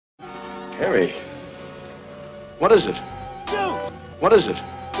Harry, what is it? What is it?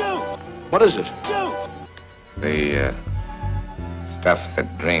 What is it? The stuff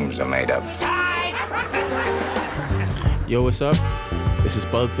that dreams are made of. Yo, what's up? This is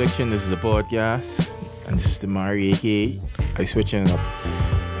Pulp Fiction. This is a podcast, and this is the Mari, aka I switching up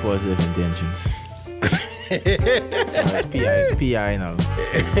positive intentions. So it's PI now.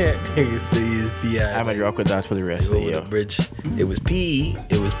 Nigga say it's PI. I'm gonna rock with that for the rest of the year. Bridge. It was PE.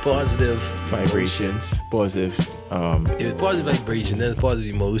 It was positive Vibrations, positive. It was positive vibration. Then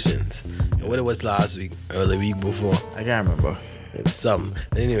positive emotions. And what it was last week or the week before. I can't remember. It was something.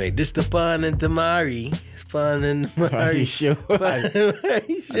 Anyway, this the PUN&MARI. PUN&MARI show.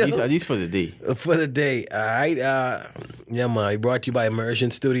 PUN&MARI show. At least for the day. For the day. All right. Yeah, man. Brought to you by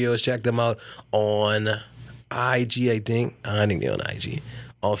Immersion Studios. Check them out on IG, I think. I think they're on IG.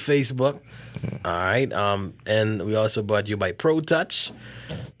 On Facebook. All right. And we also brought to you by Pro Touch.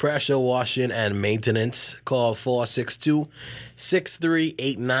 Pressure washing and maintenance. Call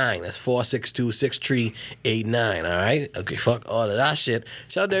 462-6389. That's 462-6389. All right. Okay. Fuck all of that shit.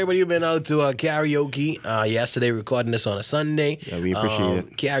 Shout out to everybody who been out to karaoke yesterday. Recording this on a Sunday. Yeah, we appreciate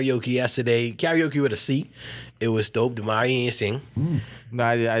it. Karaoke yesterday. Karaoke with a C. It was dope. The Mari ain't sing. No,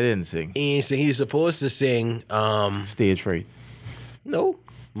 I didn't sing. He ain't sing. He was supposed to sing. Stage fright. No,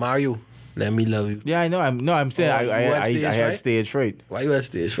 Mario. Let me love you. Yeah, I know. I'm saying I had stage fright. Why you had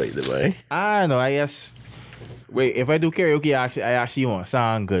stage fright, boy? I don't know. I guess. Wait, if I do karaoke, I actually want to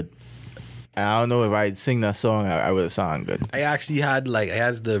sound good. And I don't know if I'd sing that song, I would sound good. I actually had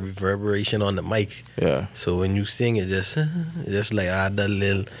the reverberation on the mic. Yeah. So when you sing, it just like I had that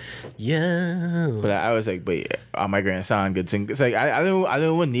little But I was like, wait, am I gonna sound good? Sing? It's like I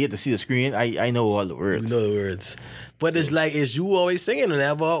don't need to see the screen. I know all the words. You know the words. But it's like, it's you always singing.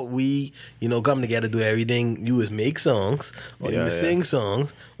 Whenever we, come together, do everything, you would make songs, or you would sing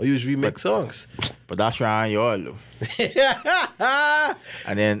songs, or you would remix songs. But that's right, y'all.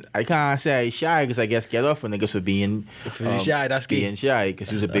 And then I can't say I shy because I guess get off when niggas for being shy. That's gay. Being shy because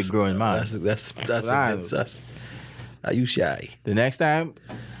he was a big grown man. That's a bit sus. Are you shy? The next time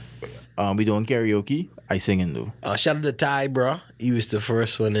we doing karaoke, I singing though. Shout out to Ty, bro. He was the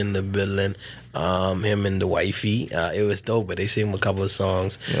first one in the building. Him and the wifey. It was dope, but they sang a couple of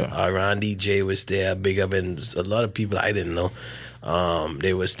songs. Yeah. Ron DJ was there. Big up, and a lot of people I didn't know.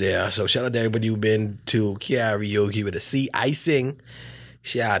 They was there. So shout out to everybody who been to karaoke with a C. I sing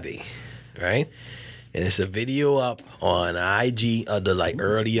Shadi, right? And it's a video up on IG of the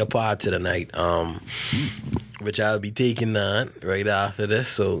earlier parts of the night. Which I'll be taking on right after this,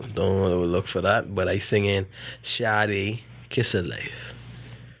 so don't look for that. But I singing Shadi, Kiss of Life.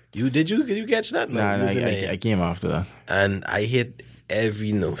 Did you catch that? Nah, I came after that. And I hit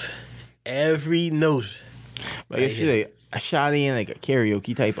every note. Every note. But I feel like a Shadi in like a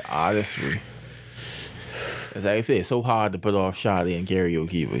karaoke type of artistry. It's like I feel it's so hard to put off Shadi in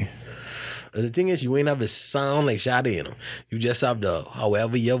karaoke, boy. The thing is, you ain't have to sound like Shadi, You just have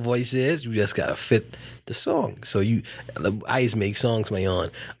however your voice is, you just gotta fit the song. So I just make songs my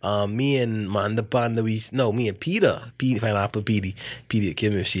own. Me and Manda Panda, me and Peter Pineapple Petey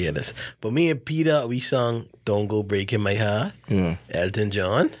give me shit this. But me and Peter, we sung Don't Go Breaking My Heart. Yeah. Elton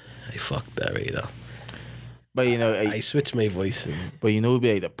John. I fucked that right up. But I switched my voice. But who'd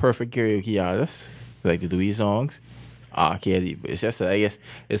be like the perfect karaoke artist, like to do his songs. Kelly, but it's just I guess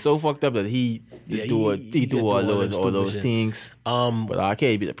it's so fucked up that he do all those things. But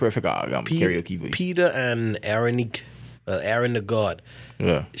Kelly be the perfect karaoke boy. Peter and Aaron the God.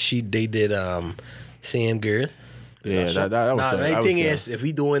 Yeah. They did Sam Girl. Yeah, that was. Now the thing is, if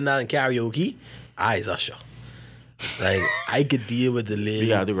we doing that in karaoke, I is Usher. Like I could deal with the little. We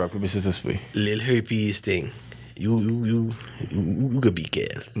gotta do rock paper scissors way. Little herpes thing. You could be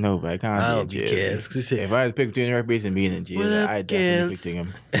girls. No, but I can't. I don't be girls. If I had to pick between herpes and being in jail, I'd definitely pick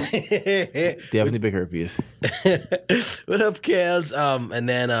him. Definitely pick herpes. What up, girls? And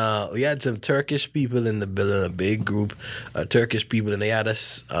then we had some Turkish people in the building, a big group of Turkish people, and they had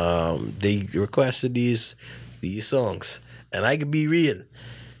us. They requested these songs, and I could be real.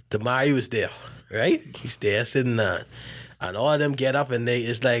 Tamari was there, right? He's there sitting down. And all of them get up and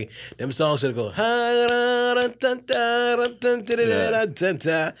it's like them songs that go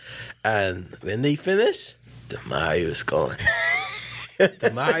and when they finish, the Mario is gone.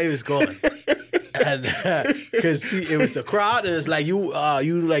 And because it was the crowd, and it's like you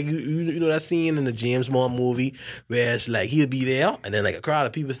know that scene in the James Bond movie where it's like he'll be there, and then like a crowd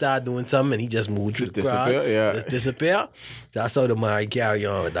of people start doing something, and he just moved through the crowd, just disappear. That's how the Mari carry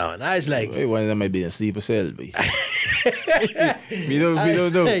on down. And I was like, hey, one of them might be in sleeper cell, we don't know.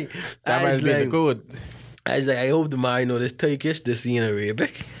 That might be the code. I was like, I hope the Mari know this Turkish, this in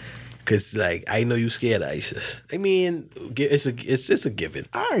Arabic. Cause like I know you scared of ISIS. I mean, it's a given.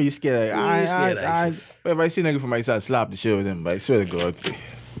 Are you scared? You scared of ISIS. If I see nigga from my side, I'd slap the shit with him. But I swear to God,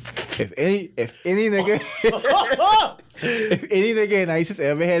 if any nigga, if any nigga in ISIS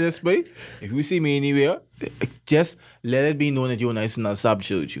ever had this play, if you see me anywhere, just let it be known that you're nice and I'll slap the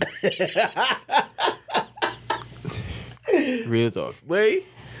shit with you. Real talk. Wait.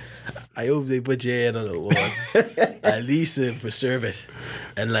 I hope they put your head on the wall. At least to preserve it.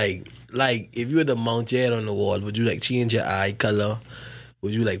 And like if you were to mount your head on the wall, would you like change your eye color?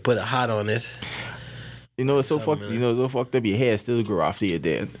 Would you like put a hat on it? You know, it's so fucked. You know, it's so fucked up. Your hair still grow after you're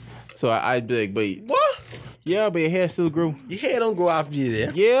dead. So I'd be like, but what? Yeah, but your hair still grew. Your hair don't grow after you're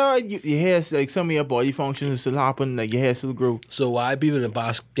there. Yeah, your hair's like some of your body functions still happen. Like your hair still grow. So why people in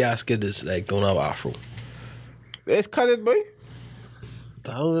the casket is like don't have afro? Let's cut it, boy.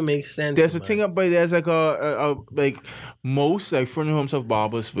 That don't make sense. There's a thing up, but there's like a like most like funeral homes have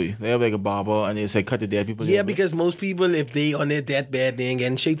barbers, but they have like a barber and it's like cut the dead people. Yeah, because most people, if they on their deathbed, they ain't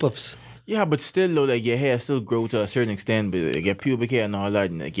getting shape ups. Yeah, but still though, like your hair still grow to a certain extent, but like your pubic hair and all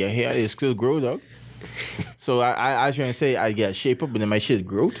that, and like your hair is still grow, dog. So I was trying to say I get shape up, but then my shit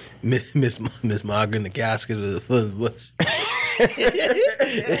growth. Miss Margaret in the casket with a full bush.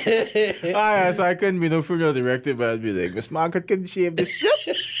 Alright, so I couldn't be no funeral director, but I'd be like, Miss Margaret couldn't shave this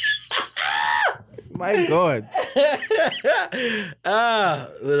shit. My God.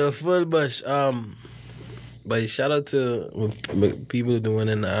 With a full bush. But shout out to people doing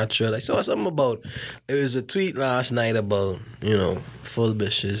it natural. I saw something about, it was a tweet last night about, you know, full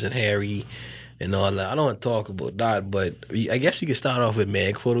bushes and hairy and all that. I don't want to talk about that, but I guess we can start off with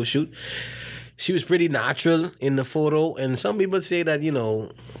Meg photo shoot. She was pretty natural in the photo, and some people say that, you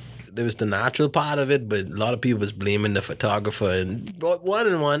know, there was the natural part of it, but a lot of people was blaming the photographer. And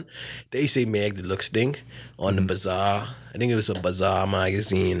one, they say Meg did look stink on the Bazaar. I think it was a Bazaar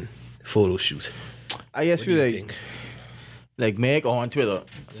magazine photo shoot. I guess you like Meg on Twitter.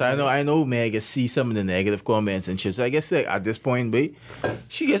 So I know Meg has see some of the negative comments and shit. So I guess like at this point, boy,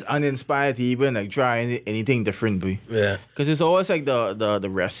 she gets uninspired to even like try anything different, boy. Yeah. Because it's always like the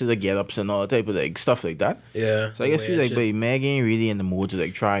rest of the get-ups and all type of like stuff like that. Yeah. So I guess like, boy, Meg ain't really in the mood to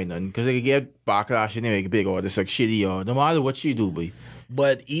like try nothing. Because they could get backlash and they make big or this like shitty or no matter what she do, boy.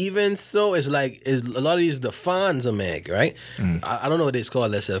 But even so, it's like a lot of these the fans of Meg, right? I don't know what it's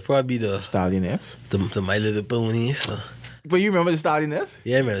called. Let's say probably the Stallioness. The My Little Ponies. But you remember the Stallioness?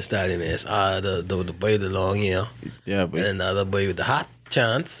 Yeah, I remember Stallioness. The boy with the long hair. Yeah, boy. And another boy with the hot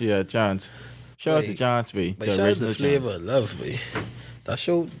Chance. Yeah, Chance. Shout out to Chance, boy. But shout out to Flavor of Love, boy. That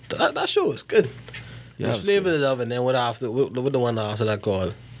show was good. Yeah, Flavor of Love, and then what the one after that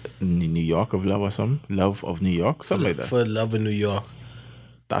called? New York of Love or something? Love of New York? Something like that. For Love in New York.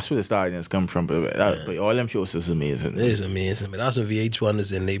 That's where the Stallioness come from, but all them shows is amazing. It is amazing, but that's when VH1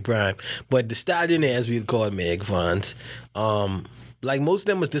 is in their prime. But the Stallioness, we'd call Meg fans. Like most of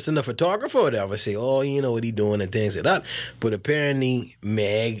them was just in the photographer or whatever, say, oh, you know what he doing and things like that. But apparently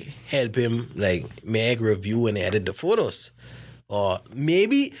Meg helped him, like Meg review and edit the photos. Or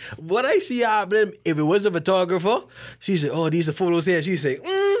maybe what I see happening, if it was a photographer, she said, oh, these are photos here. She say,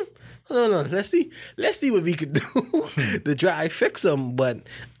 no, let's see what we could do to try fix them. But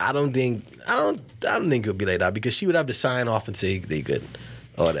I don't think it'll be like that because she would have to sign off and say they good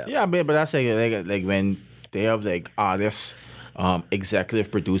or that. Yeah, but that's like when they have like artists,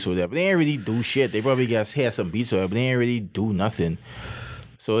 executive producer or whatever. They ain't really do shit. They probably just hear some beats or whatever, but they ain't really do nothing.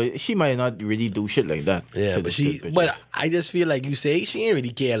 So she might not really do shit like that. Yeah, but I just feel like you say she ain't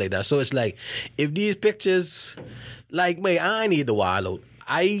really care like that. So it's like if these pictures, like, wait, I need the wild out.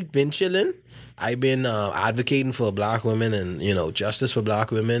 I've been chilling. I've been advocating for black women and, you know, justice for black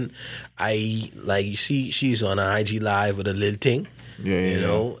women. You see, she's on IG Live with a little thing. Yeah. You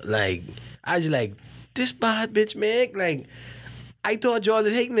know, like, I just like, this bad bitch, Meg. Like, I thought y'all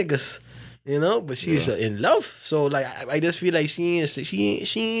would hate niggas, you know, but she's in love. So, like, I just feel like she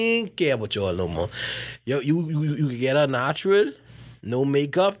ain't care about y'all no more. Yo, you get her natural, no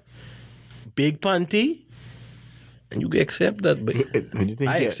makeup, big panty. And you can accept that, but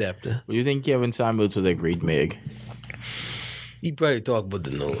I accept it. But you think Kevin Samuels was a great Meg? He probably talk about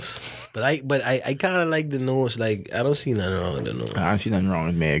the nose. But I kind of like the nose. Like, I don't see nothing wrong with the nose. I don't see nothing wrong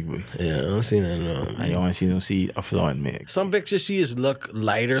with Meg. But yeah, I don't see nothing wrong. I don't see a flaw in Meg. Some pictures she is look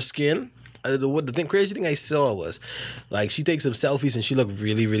lighter skin. The crazy thing I saw was, like, she takes some selfies and she looked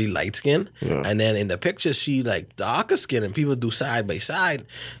really, really light skin. Yeah. And then in the pictures, she, like, darker skin and people do side by side.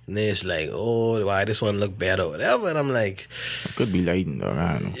 And then it's like, oh, why this one look better or whatever. And I'm like... It could be lighting though,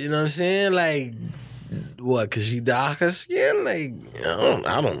 I don't know. You know what I'm saying? Like, what, because she darker skin? Like,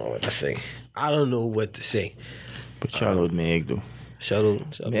 I don't know what to say. I don't know what to say. But shout out Meg though. Shout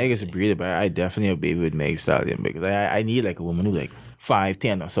out. Meg is a breeder, but I definitely a baby with Meg Stallion because I need like a woman who like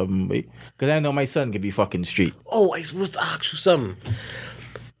 5'10" or something, because I know my son could be fucking street. Oh, I supposed to ask you something.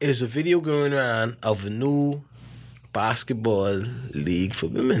 There's a video going around of a new basketball league for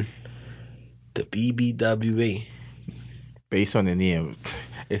women, the BBWA. Based on the name,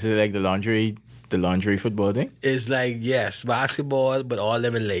 is it like the laundry football thing? It's like, yes, basketball, but all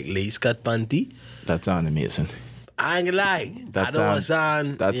them in like lace cut panty. That sounds amazing. I ain't gonna lie. That sounds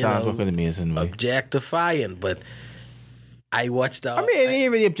fucking amazing, man. Objectifying, but I watched the. I mean, it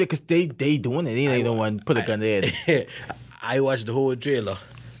ain't really object because they doing it. They don't want to put a gun there. I watched the whole trailer,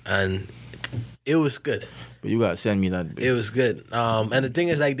 and it was good. But you gotta send me that. It was good. And the thing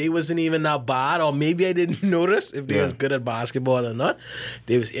is, like, they wasn't even that bad, or maybe I didn't notice if they was good at basketball or not.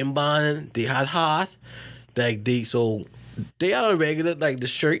 They was inbounding. They had heart. Like they had a regular, like, the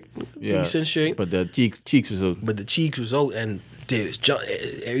shirt, decent shirt. But the cheeks was out. But the cheeks was out, and they was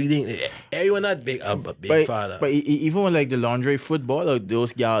everything. Everyone not big, a big father. But even with like the laundry football, like,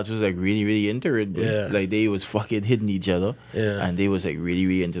 those guys was like really, really into it. But, like they was fucking hitting each other. Yeah. And they was like really,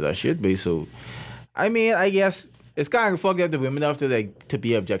 really into that shit. But so, I mean, I guess it's kind of fucked up the women have to like to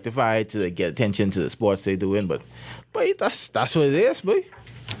be objectified to like get attention to the sports they doing. But that's what it is, boy.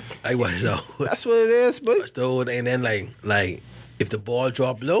 I was That's what it is, boy. And then like if the ball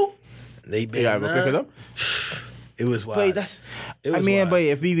dropped low, they pick it up. It was wild. Wait, wild. But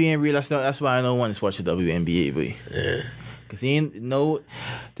if we being real, that's why I don't want to watch the WNBA, boy. Yeah. Cause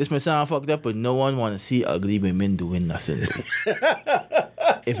this may sound fucked up, but no one want to see ugly women doing nothing.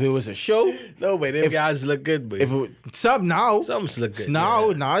 If it was a show, no, but them guys look good, boy. Some look good.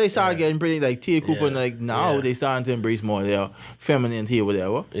 Now they start getting pretty, like Tia Cooper, and like now they starting to embrace more their femininity or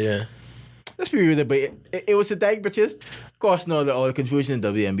whatever. Yeah. Let's be real, but it was a tag, bitches. Of course, no, all the confusion in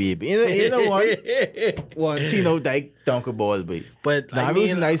WNBA, but you know what? One, dyke dunker ball, but it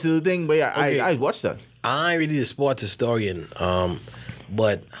was a nice little thing, but I watched that. I ain't really a sports historian,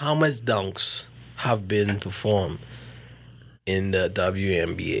 but how much dunks have been performed in the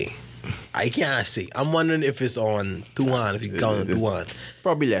WNBA? I can't say. I'm wondering if it's on 2-1, if you count on 2-1.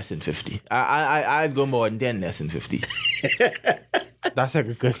 Probably less than 50. I'd go more than 10 less than 50. That's like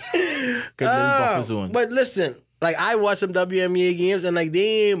a good little buffer zone. But listen, like I watch some WNBA games and like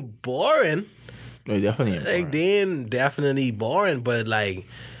they ain't boring. No, definitely ain't boring. Like they ain't definitely boring, but like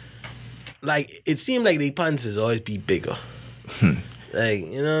it seemed like they pants is always be bigger. Like,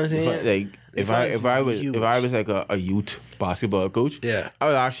 you know what I'm saying? If I was like a youth basketball coach, I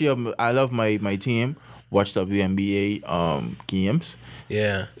would actually I love my team watch WNBA games.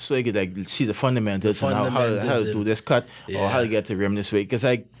 Yeah. So you could like see the fundamentals and how to do this cut or how to get to rim this way. Because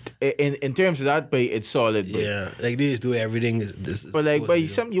like in terms of that, but it's solid. But, like they just do everything. But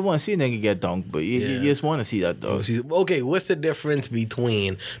something you want to see, then you get dunked. But you just want to see that though. Okay, what's the difference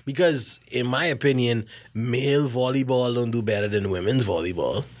between? Because in my opinion, male volleyball don't do better than women's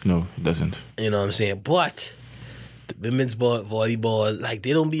volleyball. No, it doesn't. You know what I'm saying? But the women's volleyball, like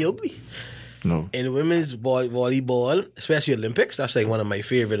they don't be ugly. No. In women's volleyball, especially Olympics, that's like one of my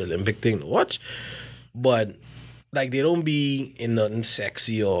favorite Olympic things to watch. But like they don't be in nothing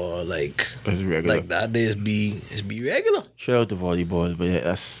sexy or like that. They just be regular. Shout out to volleyball, but yeah,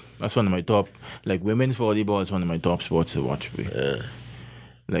 that's one of my top. Like women's volleyball is one of my top sports to watch. Yeah.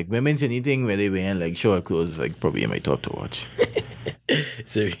 Like women's anything where they wear like short clothes is like probably in my top to watch.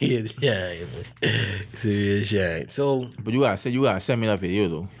 It's a real shine. It's a real shine. So, but you gotta send me that video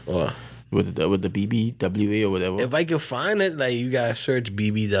though. What? With the BBWA or whatever. If I can find it, like you gotta search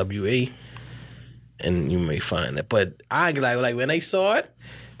BBWA, and you may find it. But I like when I saw it,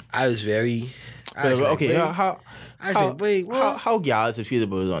 I was very. How guys feel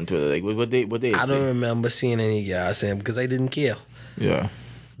about it on Twitter? Like what they I don't remember seeing any guys saying because I didn't care. Yeah.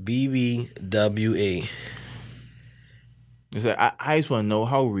 BBWA. It's like I just want to know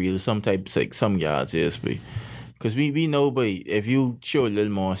how real some guys is, because we know, but if you show a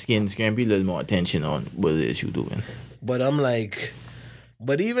little more skin, it's gonna be a little more attention on what it is you're doing. But I'm like,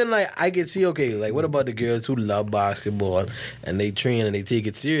 even like I could see, okay, like what about the girls who love basketball and they train and they take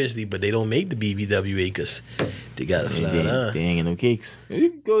it seriously, but they don't make the BBWA because they gotta fly. They ain't get no cakes.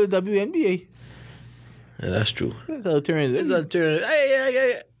 You can go to WNBA. Yeah, that's true. It's alternative.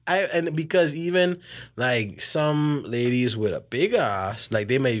 Yeah. And because even like some ladies with a big ass, like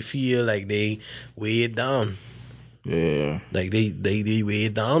they may feel like they weigh it down. Yeah. Like they weigh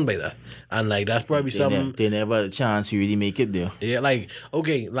it down by that. And like that's probably something they never had a chance to really make it there. Yeah, like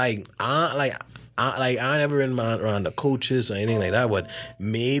okay, like I never been around the coaches or anything like that, but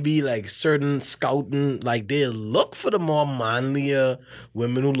maybe like certain scouting, like they look for the more manlier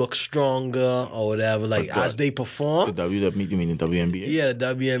women who look stronger or whatever, like as they perform. The WWE, you mean the WNBA? Yeah,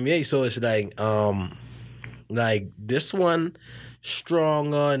 the WNBA. So it's like this one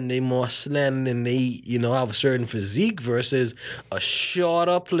stronger and they more slender and they, have a certain physique versus a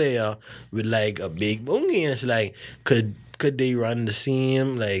shorter player with like a big bungie. And it's like, could they run the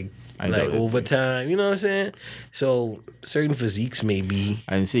same like overtime? You know what I'm saying? So certain physiques may be.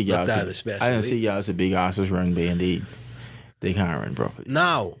 I didn't see y'all. Especially. I didn't see y'all as a big asses run by and they can't run properly.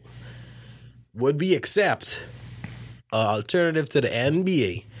 Now, would we accept an alternative to the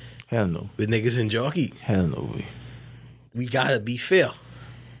NBA? Hell no. With niggas and jockey? Hell no. We gotta be fair.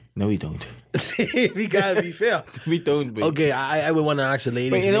 No, we don't. We gotta be fair. We don't, baby. Okay, I would want to ask the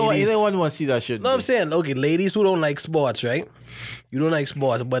ladies. But you know what? You don't want to see that shit. No, I'm saying, okay, ladies who don't like sports, right? You don't like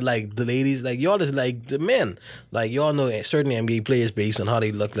sports, but like the ladies, like y'all is like the men. Like y'all know certain NBA players based on how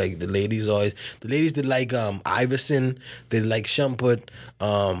they look. Like the ladies did like Iverson, they did like Shumpert,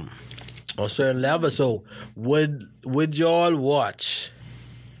 on certain levels. So would y'all watch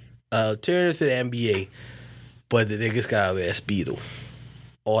alternative to the NBA, but the niggas gotta wear Speedo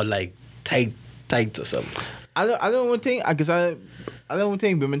or like tights or something? I don't think because I don't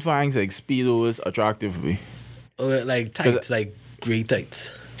think women finds like Speedos attractive to me. Or like tights, like gray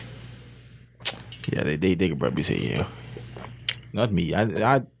tights. Yeah, they could probably say yeah. Not me. I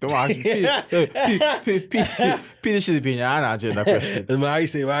don't actually. Peter should have been answering that question. Mari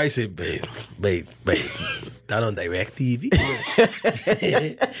say, babe. That on direct TV.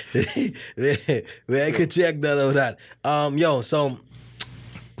 Where I could check that or that. So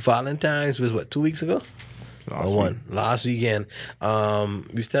Valentine's was what, 2 weeks ago? Last weekend. You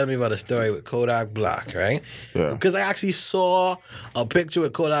was telling me about a story with Kodak Black, right? Yeah. Because I actually saw a picture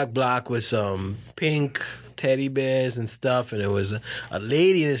with Kodak Black with some pink teddy bears and stuff, and it was a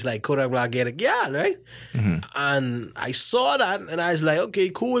lady, and it's like Kodak Black get a gal, right? Mm-hmm. And I saw that, and I was like,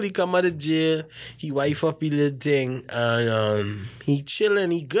 okay, cool. He come out of jail, he wife up his little thing, and he chilling,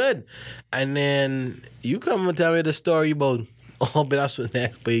 he good. And then you come and tell me the story about, but that's what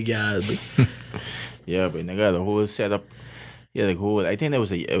next big gal. Yeah, but they got the whole setup. Yeah, like whole. I think it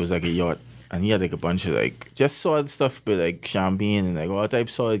was like a yacht, and he had like a bunch of like just solid stuff, but like champagne and like all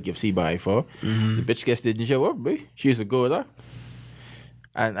types solid gifts he buy for. Mm-hmm. The bitch guess didn't show up, boy. She used to go there,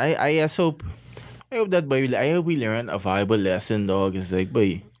 and I just hope that boy. I hope we learn a valuable lesson, dog. It's like,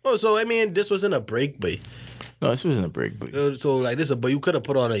 boy. Oh, so I mean, this wasn't a break, boy. No, this wasn't a break, boy. So like this, but you could have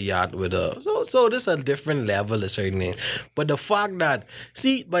put on a yacht with a. So this a different level of certain things. But the fact that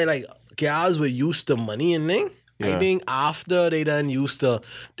by like. Guys were used to money and thing. Yeah. I think after they done used to,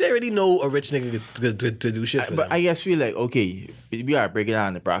 they already know a rich nigga to do shit for them. But I just feel like, okay, we gotta break it down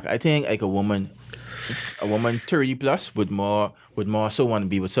in the bracket. I think like a woman 30 plus would more so want to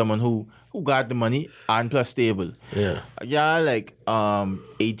be with someone who got the money and plus stable. Yeah. Yeah, like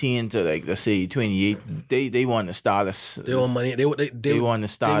 18 to like let's say 28, they want the status. They want money. They want the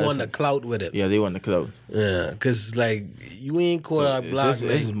status. They want the clout with it. Yeah, they want the clout. Yeah, cause like you ain't Kodak Black.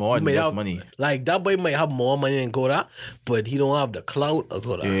 This is more than just money. Like that boy might have more money than Kodak, but he don't have the clout of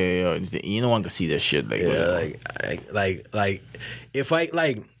Kodak. Yeah. You don't want to see that shit. Like like if I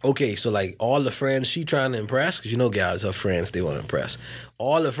like okay, so like all the friends she trying to impress, cause guys, her friends they want to impress.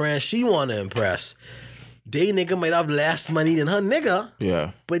 All the friends she want to impress. They nigga might have less money than her nigga.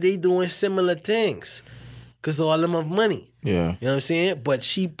 Yeah. But they doing similar things. Cause all of them have money. Yeah. You know what I'm saying? But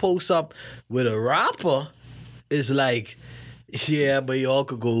she posts up with a rapper. It's like, yeah, but y'all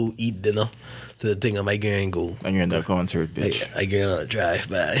could go eat dinner. To the thing I might go and go. And you're in that concert, bitch. I go on a drive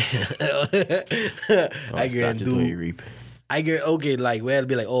by. I go and do. I go, okay, like, well,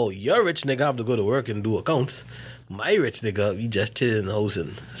 be like, oh, you're rich nigga, have to go to work and do accounts. My rich nigga, we just chill in the house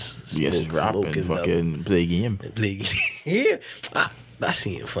and smoking, fucking play game. Yeah. That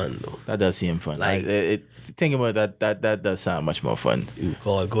seems fun though. That does seem fun. Like thinking about that does sound much more fun. You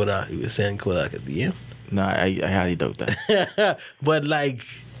call Kodak, you send Kodak at the end. No, I highly doubt that. But like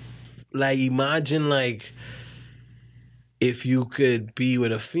imagine like if you could be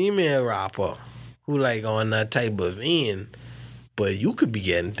with a female rapper who like on that type of end, but you could be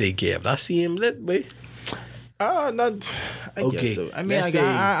getting taken care of. I see him lit, boy. Not. I guess so. I mean,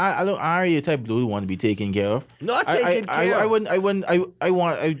 I don't. Are you the type of dude who want to be taken care of? Not taken care of. I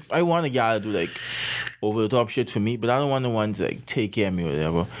want a guy to do like over the top shit for me, but I don't want the one to like take care of me or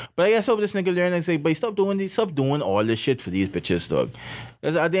whatever. But I guess hope this nigga learn and say, but stop doing all this shit for these bitches, dog.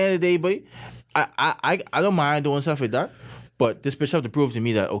 Because at the end of the day, boy, I don't mind doing stuff like that, but this bitch have to prove to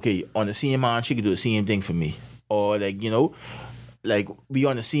me that okay, on the same man, she could do the same thing for me, or like like we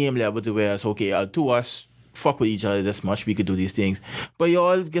on the same level to where it's okay, to us fuck with each other this much, we could do these things. But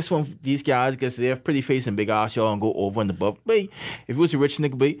y'all, guess when these guys, guess they have pretty face and big ass, y'all, and go over and above. But if it was a rich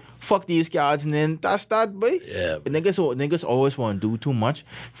nigga, but fuck these guys, and then that's that, but Yeah. But niggas always want to do too much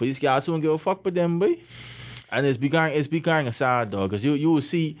for these guys who don't give a fuck with them, but. And it's becoming a sad dog, because you will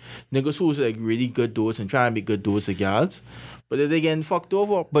see niggas who's like really good dudes and trying to be good dudes to gals, but then they getting fucked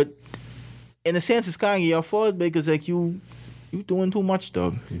over. But in a sense, it's kind of your fault, because like you doing too much,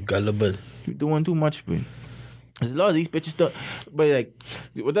 dog. Gullible. You doing too much, man. There's a lot of these bitches, though. But like,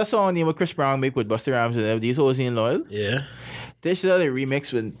 what that song name with Chris Brown make with Busta Rhymes and these hoes ain't loyal. Yeah. They should have a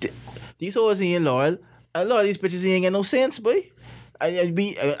remix with these hoes ain't loyal. A lot of these bitches ain't got no sense, boy. And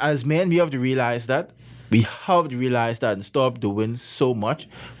we, as men, we have to realize that. We have to realize that and stop doing so much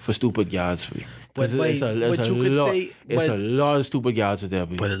for stupid girls, boy. But It's a lot of stupid girls out there,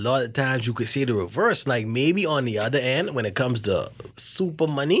 boy. But a lot of times you could say the reverse. Like maybe on the other end, when it comes to super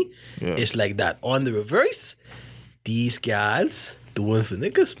money, it's like that. On the reverse, these guys doing for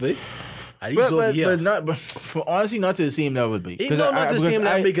niggas, boy. But for honestly, not to the same level, boy. Not the same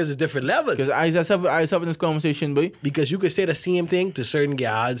level because it's different levels. Because I was having this conversation, boy. Because you could say the same thing to certain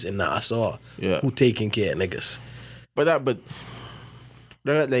guys in Nassau who taking care of niggas. But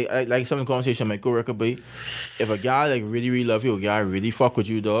like some conversation might go record, boy. If a guy like really love you, a guy really fuck with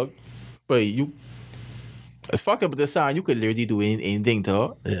you, dog, but it's fucked up with the sign. You could literally do anything to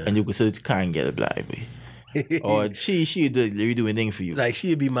her, and you could still can't get a blind, boy. Or she literally do anything for you. Like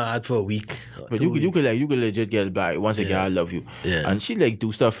she'd be mad for a week. But you could legit get it back once a guy love you. Yeah. And she like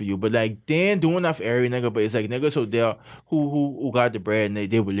do stuff for you. But like they ain't doing enough every nigga, but it's like niggas out there who got the bread, and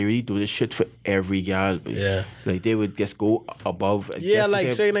they would literally do this shit for every guy. But Yeah. Like they would just go above. Yeah,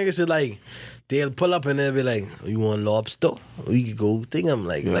 like certain niggas is like they'll pull up and they'll be like, "You want lobster? We could go thing them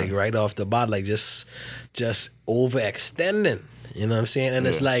like right off the bat, like just overextending." You know what I'm saying? And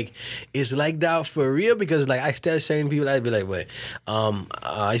it's like that for real, because like I tell certain people, I'd be like, wait,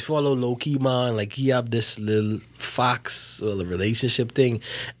 I follow Low Key Man, like he have this little fox or the relationship thing,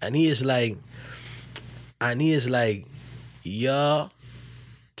 and he is like, your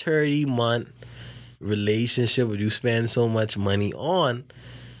 30-month relationship where you spend so much money on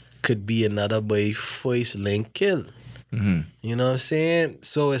could be another boy first link kill. Mm-hmm. You know what I'm saying?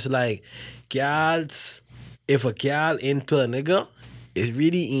 So it's like, gals, if a gal into a nigga, it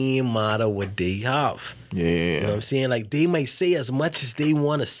really ain't matter what they have. Yeah. You know what I'm saying? Like, they might say as much as they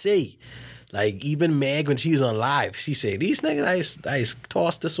want to say. Like, even Meg, when she's on live, she say, these niggas, I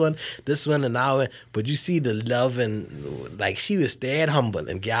tossed this one, and now, but you see the love, and like, she was dead humble,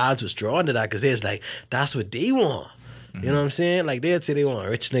 and gals was drawn to that, because it's like, that's what they want. Mm-hmm. You know what I'm saying? Like, they'd say they want a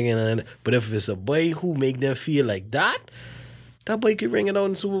rich nigga, but if it's a boy who make them feel like that boy could ring it out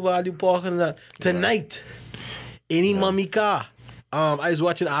in Super Value parking lot tonight. Any mommy car. I was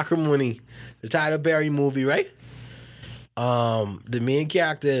watching Acrimony, the Tyler Perry movie, right? The main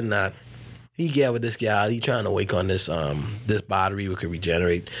character in that, he get with this guy. He trying to wake on this battery we could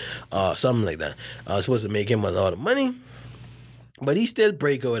regenerate, something like that. Supposed to make him a lot of money, but he still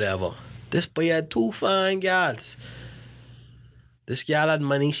break or whatever. This boy had 2 fine gals. This gal had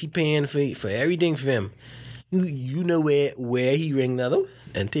money. She paying for everything for him. You know where he ring that out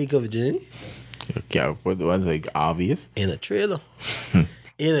and take her virginity? Yeah, what the ones like obvious? In a trailer.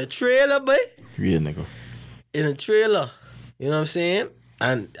 In a trailer, boy. Real nigga. In a trailer. You know what I'm saying?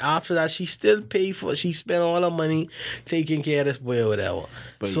 And after that, she still she spent all her money taking care of this boy or whatever.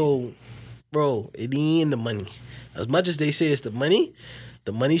 But so, bro, it ain't the money. As much as they say it's the money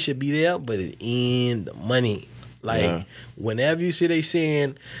should be there, but it ain't the money. Like, whenever you see they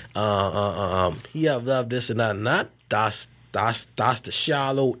saying, he have love this and that, that's the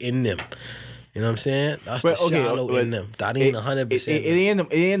shallow in them. You know what I'm saying? That's the shallow in them. That ain't 100%.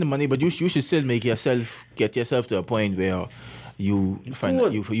 It ain't the money, but you should still get yourself to a point where you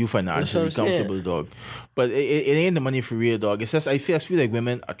financially comfortable, dog. But it ain't the money for real, dog. It's just I feel like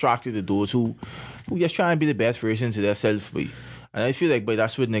women attracted to those who just try and be the best versions of themselves, boy. And I feel like, boy,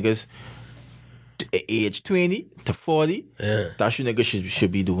 that's what niggas age 20 to 40, that's what niggas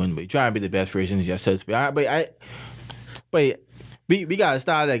should be doing, boy. Try and be the best versions of yourself, but we gotta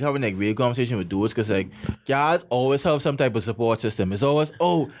start like having like real conversation with dudes, because like guys always have some type of support system. It's always,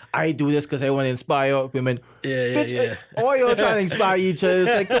 I do this because I want to inspire women. Bitch, all y'all trying to inspire each other.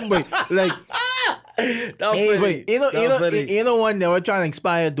 It's like, come on, like you know one never trying to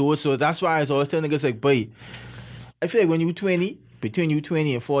inspire dudes. So that's why I was always telling niggas like, boy, I feel like when you 20, between you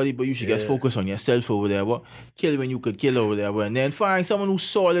 20 and 40, but you should just focus on yourself or whatever. Kill when you could kill or whatever, and then find someone who's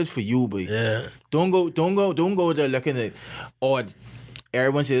solid for you, boy. Yeah. Don't go there looking at, or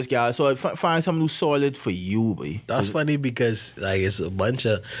everyone says this guy. So I find someone who's solid for you, boy. That's funny because like it's a bunch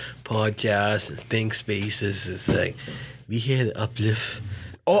of podcasts and think spaces. It's like we here to uplift.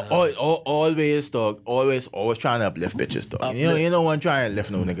 Always, dog. Always trying to uplift bitches, dog. You don't want to try and lift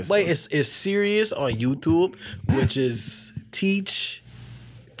no niggas. But it's serious on YouTube, which is teach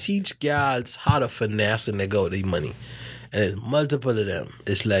gals how to finesse and go their money. And it's multiple of them.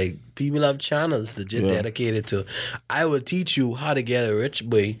 It's like people have channels legit dedicated to, I will teach you how to get a rich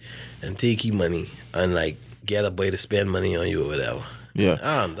boy and take your money and like get a boy to spend money on you or whatever. Yeah.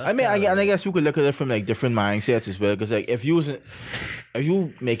 I guess you could look at it from like different mindsets as well. Because like if you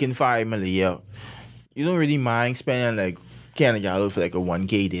making $5 million a year, you don't really mind spending like kind of y'all for like a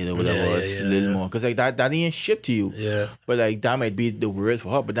 1K date or whatever. It's a little more. Because like that ain't shit to you. Yeah. But like that might be the word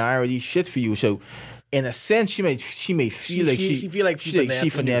for her. But that ain't really shit for you. So in a sense, she may feel like she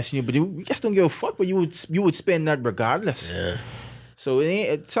finessing you. But you just don't give a fuck. But you would spend that regardless. Yeah. So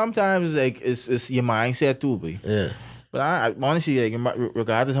sometimes like it's your mindset too, boy. Yeah. But I honestly, like,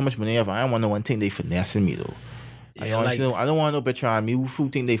 regardless how much money I have, I don't want no one think they finessing me, though. Yeah, I don't want no bitch on me who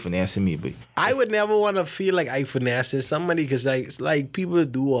think they finessing me, but I would never want to feel like I finessing somebody because like it's like people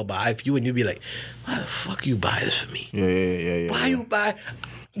do or buy for you and you be like, why the fuck you buy this for me? Yeah. Why you buy?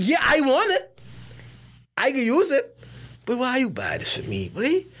 Yeah, I want it. I can use it, but why you buy this for me,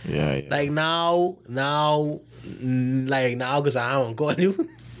 boy? Yeah. Like now, because I don't call you.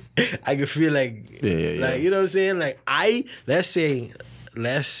 I can feel like, like, you know what I'm saying? Like, let's say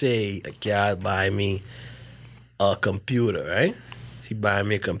a girl buy me a computer, right? She buy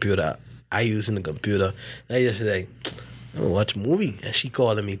me a computer. I using the computer. And I just like, I'm gonna watch a movie. And she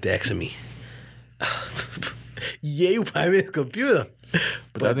calling me, texting me. Yeah, you buy me a computer.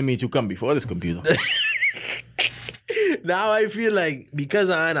 But that doesn't mean you come before this computer. Now I feel like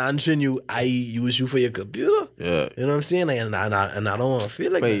because I ain't answering you, I use you for your computer. Yeah. You know what I'm saying? Like, and I don't want to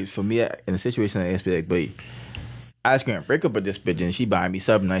feel like that. For me, in a situation like this, be like, but I was gonna break up with this bitch and she buy me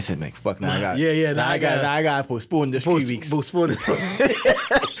something. And I said, like, fuck, now I got Now I got to postpone this 3 weeks. Postpone this.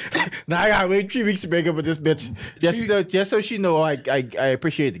 Now I got to wait 3 weeks to break up with this bitch. Just so she know I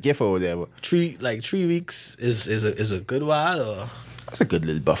appreciate the gift or whatever. 3 weeks is a good while or. That's a good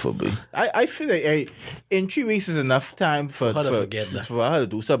little buffer, boy. I feel like in 3 weeks is enough time for her to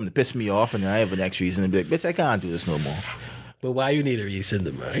do something to piss me off, and then I have the next reason to be like, bitch, I can't do this no more. But why you need a reason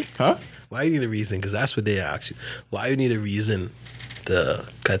to marry? Huh? Why you need a reason? Because that's what they ask you. Why you need a reason to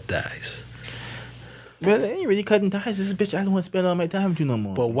cut ties? Well, they ain't really cutting ties. This is a bitch I don't want to spend all my time with you no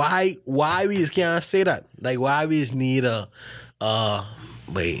more. But why we just can't say that? Like, why we just need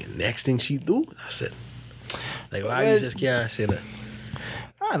next thing she do, that's it. Like, why we just can't say that?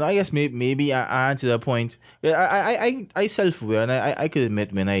 I don't know. I guess maybe I to the point. I self-aware, and I could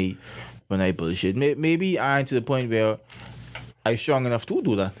admit when I bullshit. Maybe I to the point where I strong enough to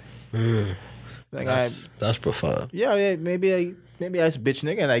do that. Like that's profound. Yeah. Maybe I was a bitch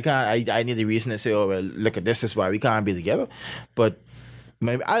nigga, and I need a reason to say, oh well, look at this is why we can't be together. But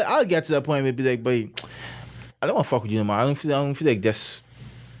maybe I'll get to that point. Maybe like, but I don't want to fuck with you no more. I don't feel like this.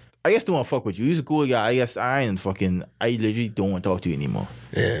 I guess don't want to fuck with you. You're a cool guy. I guess I literally don't want to talk to you anymore.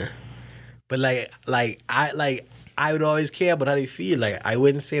 Yeah. But I would always care about how they feel. Like, I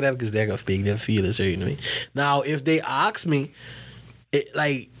wouldn't say that because they're going to make them feel a certain way. Now, if they ask me,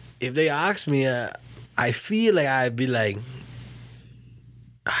 I feel like I'd be like,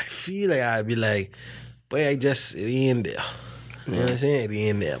 boy, it ain't there. You know what I'm saying? It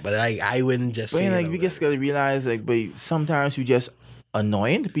ain't there. But I wouldn't just say like, we just got to realize, like, but sometimes you just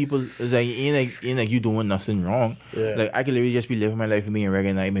annoying to people. It's like ain't like you doing nothing wrong. Yeah. Like I could literally just be living my life and being a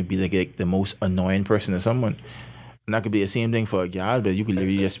regular night and be like the most annoying person to someone. And that could be the same thing for a guy, but you could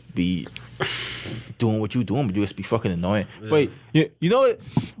literally just be doing what you doing, but you just be fucking annoying. Yeah. But you know what?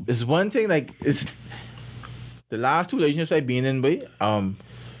 There's one thing, like, it's the last 2 relationships I've been in, but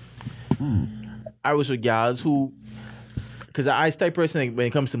I was with gals who, because I type of person, like, when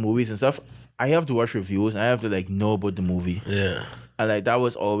it comes to movies and stuff, I have to watch reviews and I have to like know about the movie. Yeah. And like that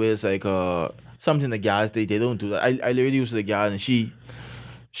was always like something the guys they don't do that. I literally was the guy and she's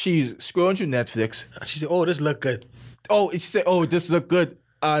scrolling through Netflix. She said, "Oh, this look good." Oh, she said, "Oh, this look good."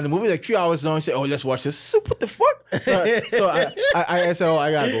 And the movie like 3 hours long. She said, "Oh, let's watch this." So what the fuck? So I said, "Oh,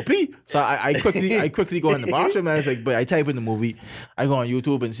 I gotta go pee." So I quickly go in the bathroom and I was like, but I type in the movie. I go on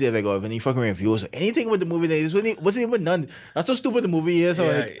YouTube and see if I go have any fucking reviews or anything with the movie. That wasn't even none. That's how stupid the movie is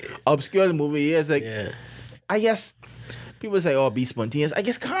or like obscure the movie is. Like I guess people say, "Oh, be spontaneous." I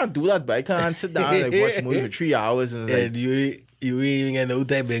just can't do that, but I can't sit down and like watch a movie for 3 hours and like, you ain't even got no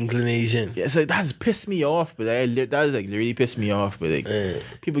type of inclination. yeah, so that's pissed me off. But that like literally pissed me off. But like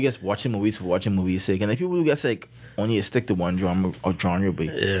people just watching movies for watching movies' sake, and like people who just like only stick to one genre or genre. But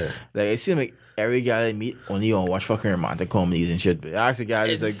Yeah. like it seems like every guy I meet only gonna watch fucking romantic comedies and shit. But I asked a guy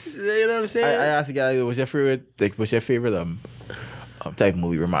that's like, you know what I'm saying? I asked a guy, what's your favorite type of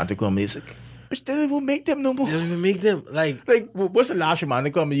movie, romantic comedy? He's like, bitch, they don't even make them no more. They don't even make them like What's the last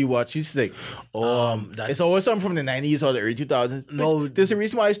romantic comedy you watched? She's like, it's always something from the 90s or the early 2000s. No. There's the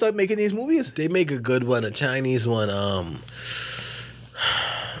reason why I started making these movies. they make a good one, a Chinese one.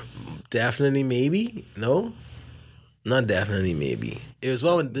 Definitely maybe. No, not definitely maybe. It was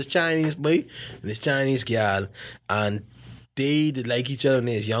one with this Chinese boy and this Chinese girl, and they did like each other when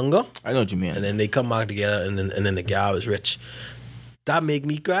they was younger, I know what you mean. and then they come back together, and then the girl was rich. That make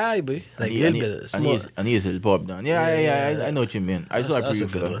me cry, boy. Like a little bit. Small. I need a little pop down. Yeah, I know what you mean. I just That's a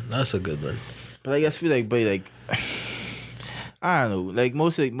approve good that. one. That's a good one. But I just feel like, boy, like, I don't know. Like,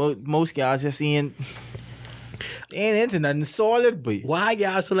 most guys just ain't into nothing solid, boy. Why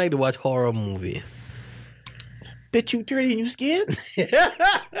y'all so like to watch horror movie? Bitch, you 30 and you scared?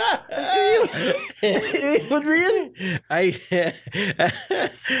 But really?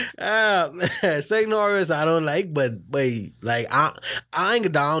 Certain horrors I don't like, but like I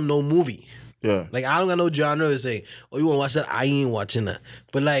ain't down no movie. Yeah. Like I don't got no genre to say, oh, you wanna watch that? I ain't watching that.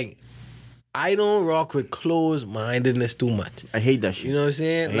 But like I don't rock with closed mindedness too much. I hate that shit. You know what I'm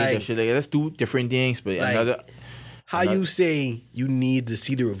saying? I hate that shit. Like, let's do different things, but Like, how you say you need to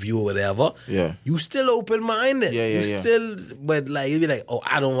see the review or whatever. Yeah. You still open minded. Yeah, you still, but like you'd be like, oh,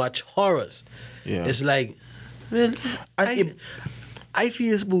 I don't watch horrors. Yeah. It's like, man, I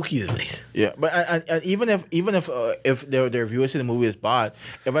feel spooky tonight. Yeah, but and even if their reviewers say the movie is bad,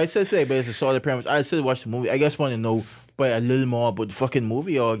 if I still feel like but it's a solid premise, I still watch the movie. I just want to know but a little more about the fucking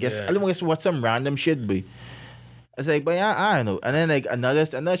movie, or I guess I don't want to watch some random shit. But it's like, but I don't know. And then like another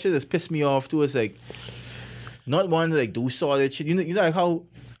shit that's pissed me off too is like not one to like do solid shit. You know like how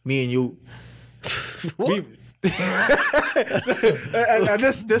me and you. What? and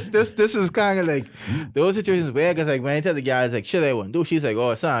this is kind of like those situations where, cause like when I tell the guys like shit I want to do, she's like,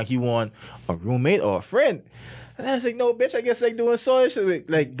 oh, it sounds like you want a roommate or a friend, and I was like, no, bitch, I guess like doing so shit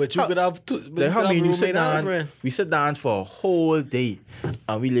like, But you could have how me and you sit down, we sit down for a whole day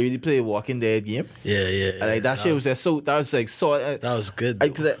and we literally play a Walking Dead game. Yeah. And like that shit was just so that was like so That was good.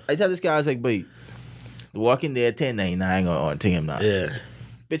 Cause I tell this guy I was like, but the Walking Dead $10.99 on him now. Yeah.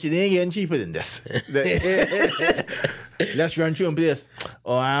 Bitch, it ain't getting cheaper than this. Let's run through and play this.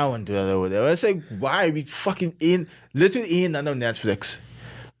 Oh, I want to do that over there. It's like, why we fucking literally ain't none of Netflix.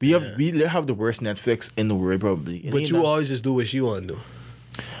 We have the worst Netflix in the world probably. But you always just do what she want to do.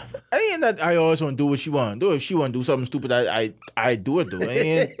 I ain't that I always want to do what she want to do. If she want to do something stupid, I do it though.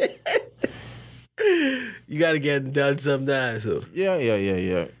 You gotta get it done sometimes. So.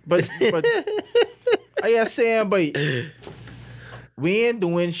 Yeah. But I just saying, but we ain't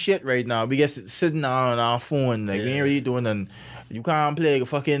doing shit right now. We just sitting down on our phone. Like, we ain't really doing nothing. You can't play a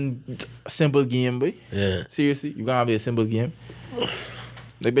fucking simple game, boy. Yeah. Seriously, you can't play a simple game.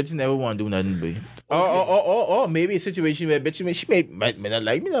 Like, bitch, you never want to do nothing, boy. Okay. Or maybe a situation where bitch, she might not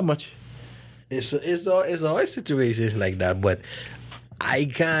like me that much. It's always situations like that, but I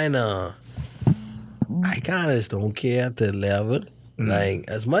kind of just don't care to the level. Like,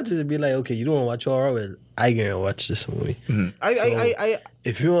 as much as it be like, okay, you don't want to watch horror, well, I gonna watch this movie.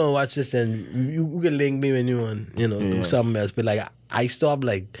 If you want to watch this, then you can link me when you want, do something else. But like, I stop,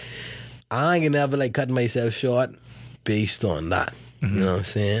 like, I ain't gonna ever like cut myself short based on that. You know what I'm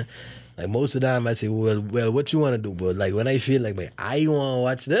saying? Like, most of the time I say, well, what you want to do? But like, when I feel like, man, I want to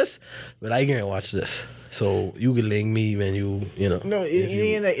watch this, but I can't watch this. So you can link me when you know. No, it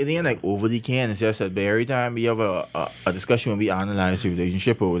ain't like overly can. It's just that every time we have a discussion when we analyze a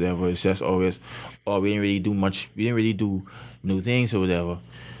relationship or whatever, it's just always, we didn't really do much. We didn't really do new things or whatever.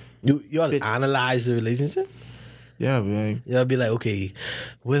 You analyze the relationship? Yeah, man. You'll be like, okay,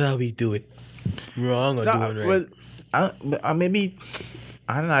 what are we doing wrong or doing right? Well, maybe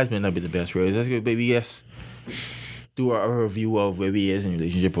analyze may not be the best word. That's good, baby. Yes. Do a review of where we is in a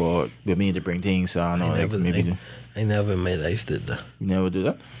relationship, or we need to bring things on. I never in my life did that. You never do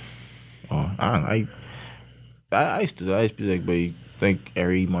that? Oh, I used to be like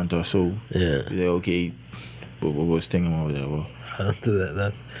every month or so. Yeah. Be like, okay, what was thinking over there? Well, I don't do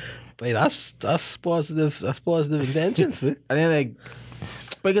that. That's positive. That's positive intentions, man. And then like,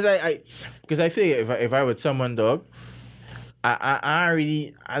 because I feel like if I with someone, dog, I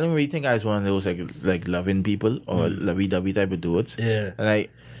don't really think I was one of those like loving people or lovey-dovey type of dudes. Yeah. And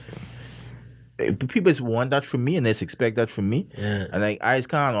people just want that from me and they expect that from me. Yeah. And like I just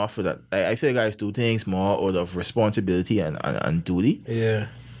can't offer that. I feel like I just do things more out of responsibility and duty. Yeah.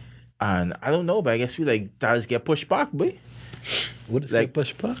 And I don't know, but I guess feel like that just get pushed back, boy. What is like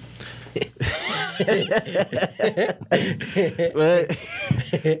push back? but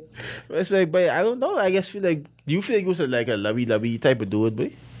it's like, but I don't know. I guess feel like, do you feel like it was like a lovey type of dude,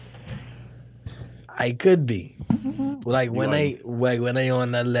 boy? I could be. Like when I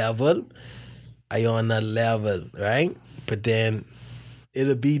on that level, right? But then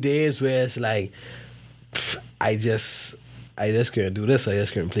it'll be days where it's like I just couldn't do this. I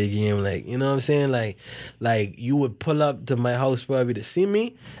just couldn't play game. Like, you know what I'm saying? Like you would pull up to my house probably to see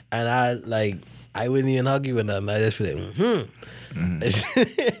me, and I wouldn't even hug you or nothing. I just be like,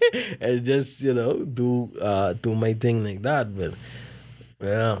 and just, you know, do my thing like that. But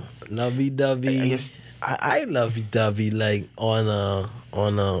well, lovey-dovey. I lovey-dovey like on a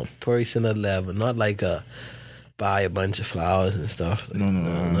personal level, not like buy a bunch of flowers and stuff. No,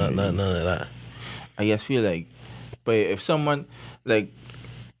 none of that. I guess feel like, but if someone like,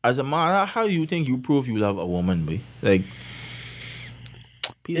 as a man, how do you think you prove you love a woman, boy? Like,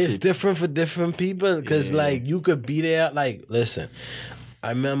 it's different for different people because like you could be there. Like, listen, I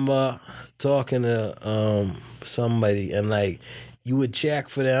remember talking to somebody and like you would check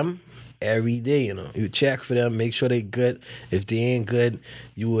for them every day. You know, you would check for them, make sure they good. If they ain't good,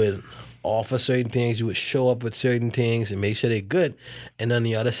 you would offer certain things. You would show up with certain things and make sure they good. And on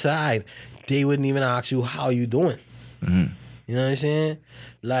the other side, they wouldn't even ask you how you doing. Mm-hmm. You know what I'm saying?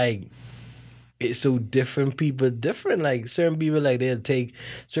 Like, it's so different people different. Like certain people, like they'll take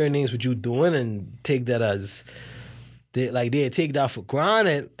certain things what you doing and take that as they'll take that for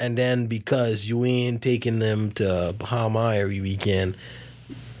granted, and then because you ain't taking them to Bahama every weekend,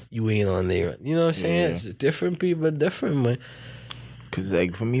 you ain't on there. You know what I'm saying? Yeah. It's different people different, man. Cause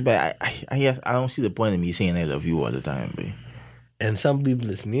like for me, but I guess I don't see the point in me saying I love you all the time, babe. And some people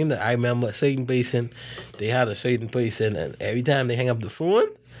listening, I remember a certain person, they had a certain person, and every time they hang up the phone,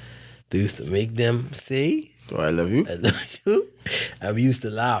 they used to make them say, Do I love you? I love you. And we used to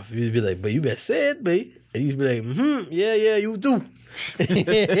laugh. We used to be like, but you better say it, babe. And you used to be like, yeah, you do. But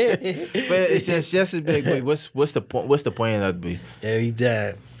it's just a big boy. What's the point? What's the point of that, boy? Every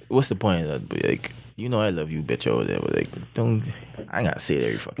time. What's the point of that, boy? Like, you know I love you, bitch, or whatever. Like, I ain't gotta say it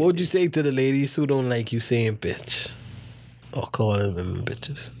every fucking What would day. you say to the ladies who don't like you saying bitch? Or calling women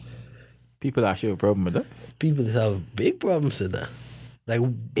bitches? People actually have a problem with that? People have big problems with that. Like,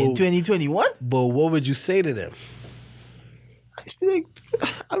 In 2021? But what would you say to them? I just be like,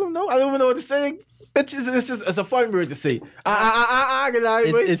 I don't know. I don't even know what to say. Like, bitch, it's a fun word to say.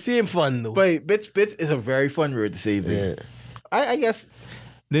 It seemed fun, though. But bitch is a very fun word to say, babe. Yeah. I guess,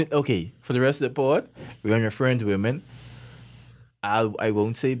 okay, for the rest of the pod, when I'm referring to women, I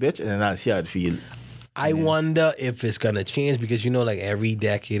won't say bitch, and then I'll see how it feel. I wonder if it's gonna change because you know, like every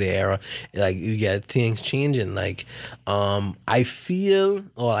decade era, like you get things changing. Like, I feel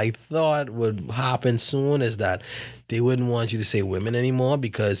or I thought would happen soon is that they wouldn't want you to say women anymore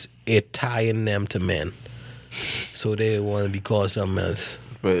because it tying them to men, so they want to be called something else.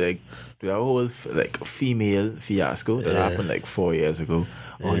 But like the whole like female fiasco that happened like 4 years ago.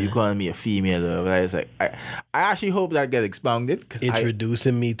 Oh, you calling me a female? But I was like, I actually hope that gets expounded.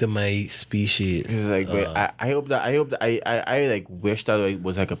 Introducing me to my species. It's like, I hope that I like wish that it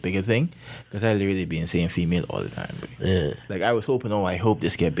was like a bigger thing, because I literally been saying female all the time. But, Yeah. like I was hoping, I hope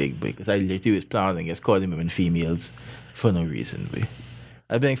this get big, because I literally was planning against calling women females for no reason. But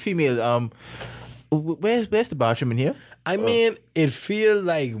I been female. Where's the bathroom in here? I mean, it feels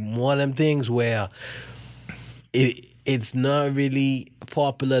like one of them things where it's not really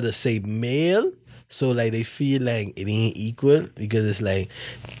popular to say male, so like they feel like it ain't equal because it's like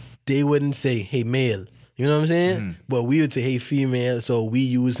they wouldn't say hey male, you know what I'm saying? But we would say hey female, so we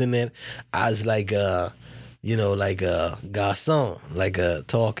using it as like a, you know, like a garçon, like a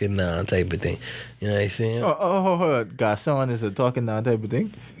talking now type of thing. You know what I'm saying? Oh, garçon is a talking now type of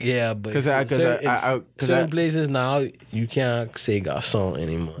thing. Yeah, but Cause certain places now you can't say garçon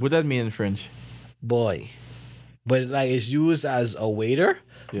anymore. What that mean in French? Boy. But like it's used as a waiter,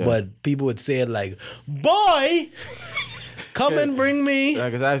 but people would say it like, boy, come and bring me. Yeah,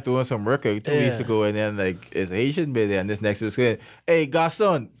 because I was doing some work 2 weeks ago, and then like it's Haitian bit there, and this next was saying, hey,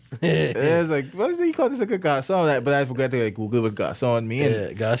 garçon. And I was like, what is he called this like a garçon? But I forgot to like Google what garçon mean.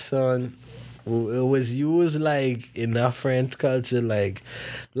 Yeah, garçon. It was used like in our French culture, like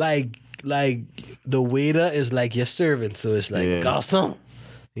the waiter is like your servant, so it's like garçon.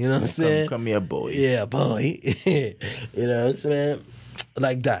 You know what I'm saying? Come here, boy. Yeah, boy. You know what I'm saying?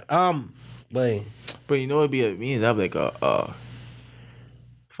 Like that. Boy. But you know, it'd be me and that like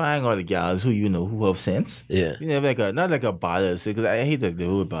find all the gals who you know who have sense. Yeah. You have like a not like a balance because I hate like the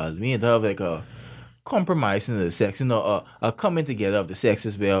word balance. We need to have like a compromise in the sex, a coming together of the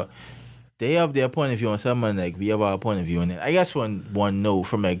sexes where they have their point of view on someone like we have our point of view on it. I guess one know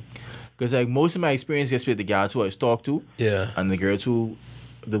from like because like most of my experience is with the guys who I talk to, and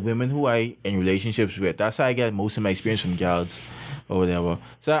the women who I in relationships with. That's how I get most of my experience from gals or whatever.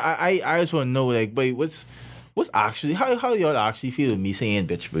 So I just want to know like, boy, what's actually how y'all actually feel with me saying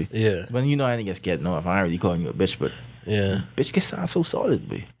bitch, boy? Yeah. When I didn't get no, if I'm already calling you a bitch, but. Yeah. Bitch can sound so solid,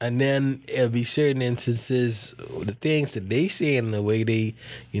 boy. And then it'll be certain instances, the things that they say and the way they,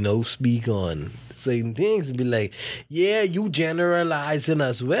 speak on certain things and be like, yeah, you generalizing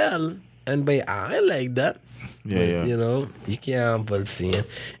as well. And by I like that. Yeah, but, you can't but see it.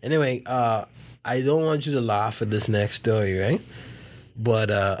 Anyway, I don't want you to laugh at this next story, right? But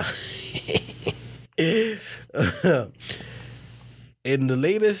in the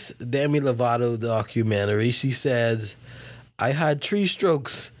latest Demi Lovato documentary, she says, I had 3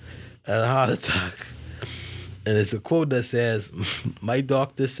 strokes and a heart attack. And it's a quote that says, my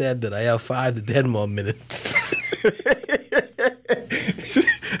doctor said that I have 5 to 10 more minutes.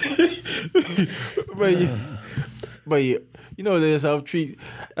 but there's how 3.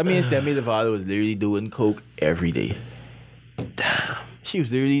 I mean, Demi Lovato was literally doing coke every day. Damn. She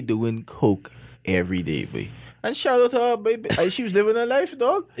was literally doing coke every day, boy. And shout out to her, baby. She was living her life,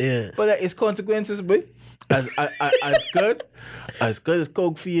 dog. Yeah. But it's consequences, boy. As good as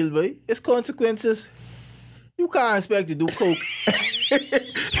coke feel, boy. It's consequences. You can't expect to do coke. You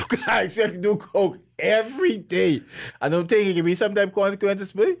can't expect to do coke every day. I don't think it can be some type of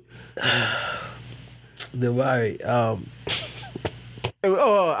consequences, boy. The worry. I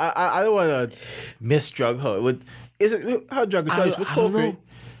don't want to misdrug her. Is it her drug of choice? What's coke? Right?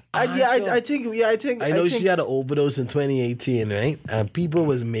 I think. I know she had an overdose in 2018, right? And people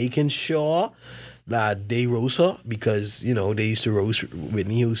was making sure that they roast her because, they used to roast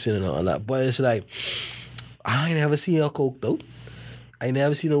Whitney Houston and all that. But it's like, I ain't never seen her coked out. I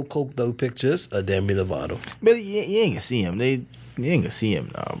never seen no coked out pictures of Demi Lovato. But you ain't gonna see him. You ain't gonna see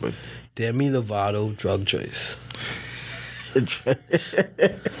him now, but Demi Lovato drug choice.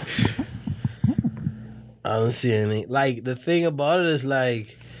 I don't see any. Like, the thing about it is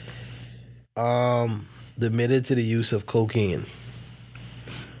like, admitted to the use of cocaine.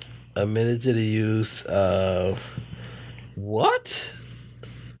 Admitted to the use of what?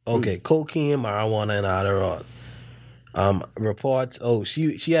 Okay, cocaine, marijuana, and Adderall. Reports. Oh,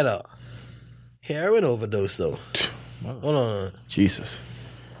 she had a heroin overdose though. Hold on. Jesus.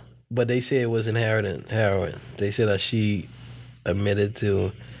 But they say it wasn't heroin. They said that she admitted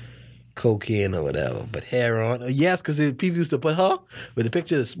to cocaine or whatever. But heroin. Yes, because people used to put her with the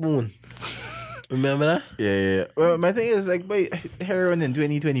picture of the spoon. Remember that? Yeah. Well, my thing is like, boy, heroin in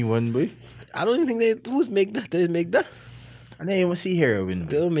 2021, boy. I don't even think they make that. They make that. I didn't even see heroin.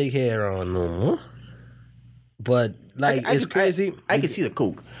 They don't make heroin no more. But like, it's crazy. I can see the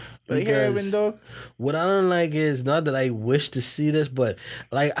coke. But heroin, dog. What I don't like is not that I wish to see this, but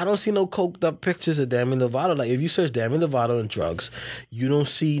like I don't see no coked up pictures of Demi Lovato. Like if you search Demi Lovato and drugs, you don't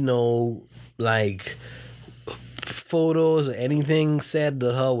see no like photos or anything said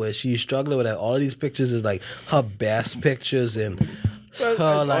to her where she's struggling with that. All of these pictures is like her best pictures and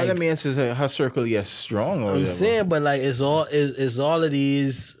all that means is her circle is strong. Or I'm saying, but like it's all of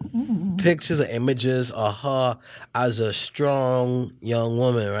these pictures or images of her as a strong young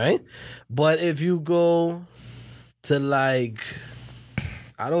woman, right? But if you go to like,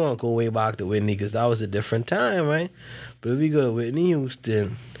 I don't want to go way back to Whitney because that was a different time, right? But if you go to Whitney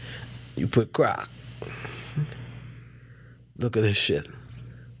Houston, you put crack. Look at this shit.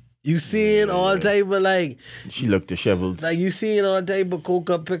 You seeing all type of like... She looked disheveled. Like you seeing all type of coke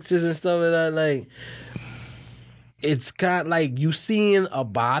up pictures and stuff like that. Like, it's kind of like you seeing a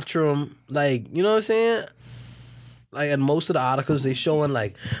bathroom. Like, you know what I'm saying? Like in most of the articles, they showing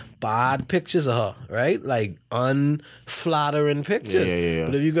like bad pictures of her, right? Like unflattering pictures. Yeah.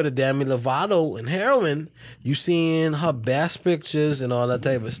 But if you go to Demi Lovato and heroin, you seeing her best pictures and all that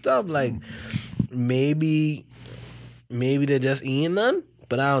type of stuff. Like, maybe they're just eating none.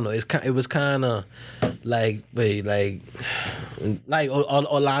 But I don't know. It was kind of like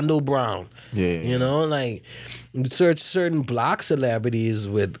Orlando Brown. Yeah. You know, like you search certain black celebrities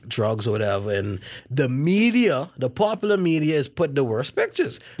with drugs or whatever, and the media, the popular media, is put the worst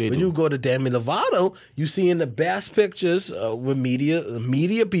pictures. When you go to Demi Lovato, you seeing the best pictures with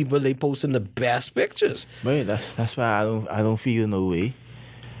media people. They posting the best pictures. But that's why I don't feel no way.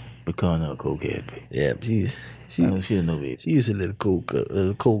 Because of cokehead, babe. Yeah, please. She used a little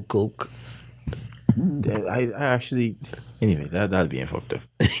coke. I actually. Anyway, that'd be fucked up.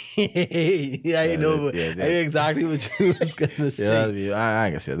 Yeah, I know. I know exactly what you was gonna say. Yeah, that'd be.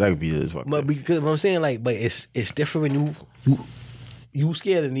 I guess that could be this fucked But up. because I'm saying like, but it's different when you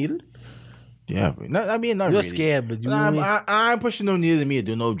scared of needle. Yeah, but not You're really. scared, but you. I'm pushing no needle to me to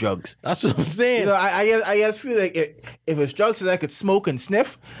do no drugs. That's what I'm saying. You know, I just feel like if it's drugs that I could smoke and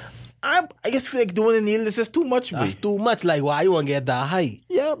sniff, I just feel like doing the needle is just too much. That's too much. Like, why you want to get that high?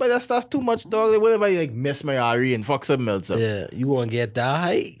 Yeah, but that's too much, dog. Like, what if I like miss my artery and fuck something else up? Yeah, you want to get that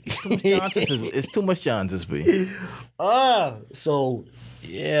high? It's too much chances, boy. So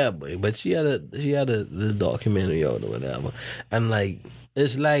yeah, but she had the documentary out or whatever, and like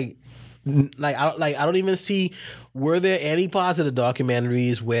it's like I don't even see. Were there any parts of the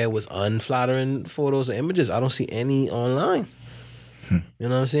documentaries where it was unflattering photos or images? I don't see any online. You know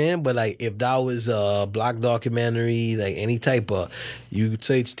what I'm saying? But like, if that was a black documentary, like any type of, you could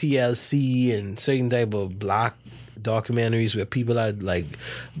search TLC and certain type of black documentaries where people are like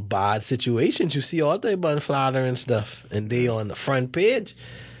bad situations, you see all type of unflattering stuff, and they on the front page.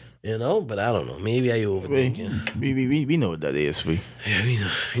 You know, but I don't know. Maybe I overthinking. We know what that is, we. Yeah,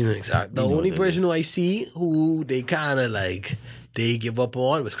 we know exactly. The only person who I see who they kind of like they give up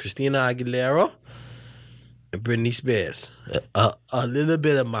on was Christina Aguilera and Britney Spears. A little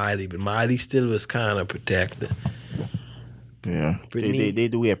bit of Miley, but Miley still was kind of protected. Yeah, Britney, they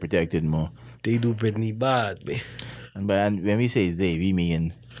do get protected more. They do Britney bad, man. But when we say they, we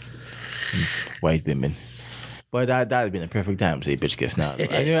mean white women. But that'd have been a perfect time to say bitch gets now. You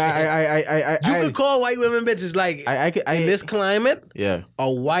could call white women bitches like in this climate. Yeah,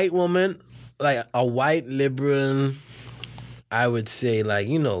 a white woman, like a white liberal, I would say, like,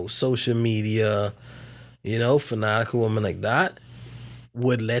 you know, social media, you know, fanatical woman like that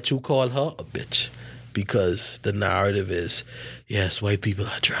would let you call her a bitch because the narrative is, yes, white people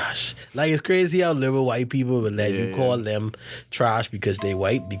are trash. Like, it's crazy how liberal white people would let you call them trash because they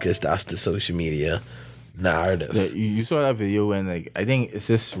white, because that's the social media narrative. You saw that video when, like, I think it's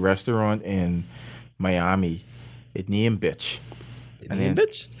this restaurant in Miami. It named bitch.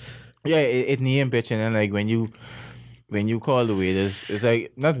 Bitch? Yeah, it named bitch, and then like when you call the waiters, it's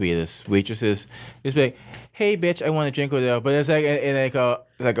like not waiters, waitresses. It's like, hey bitch, I want a drink over there, but it's like in like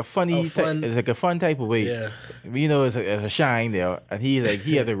a funny, it's like a fun type of way. Yeah, you know, it's a shine there, and he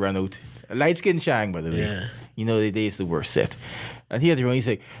had to run out. A light skin shine, by the way. Yeah, you know they is the worst set, and he had to run. He's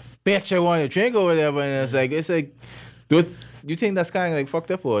like, bitch, I want a drink over there, but it's like, do you think that's kind of like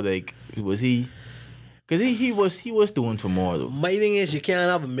fucked up, or like was he? Because he was doing for more though. My thing is, you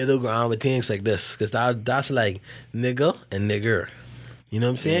can't have a middle ground with things like this, because that's like nigga and nigger. You know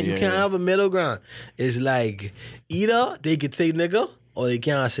what I'm saying? You can't have a middle ground. It's like either they could say nigga or they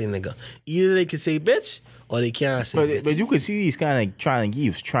can't say nigga. Either they could say bitch or they can't say bitch. But you could see he's kind of like he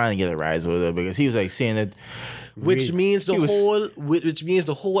was trying to get a rise over there, because he was like saying that. Which means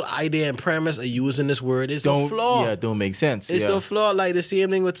the whole idea and premise of using this word is a flaw. Yeah, it don't make sense. It's a flaw. Like the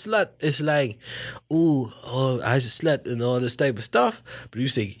same thing with slut. It's like, I just slut and all this type of stuff. But you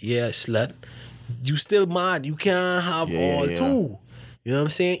say, yeah, slut. You still mad. You can't have two. You know what I'm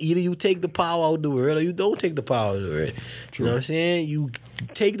saying? Either you take the power out of the word or you don't take the power out of the word. True. You know what I'm saying? You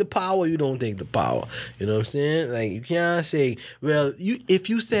take the power or you don't take the power. You know what I'm saying? Like, you can't say, well, if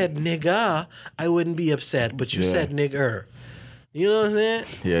you said nigga, I wouldn't be upset, but you said nigger. You know what I'm saying?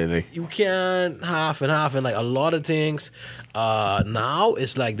 Yeah. Like, you can't half and half. And like a lot of things now,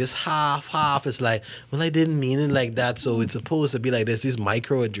 it's like this half. It's like, well, I didn't mean it like that. So it's supposed to be like this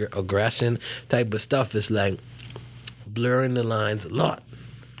microaggression type of stuff. It's like, blurring the lines a lot.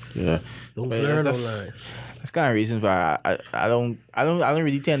 Yeah, don't blur no lines. That's kind of reasons why I don't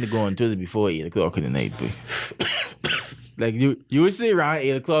really tend to go on Twitter before 8 o'clock in the night. But like you would say around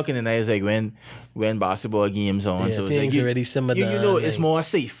 8 o'clock in the night is like when basketball games on. Yeah, so things it's like already simmered down. You know, it's more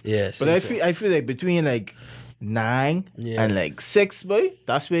safe. Yeah, but I feel like between like 9 and like 6, boy,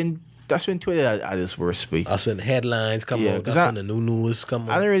 that's when Twitter at its worst, boy. That's when the headlines come out. That's when the new news come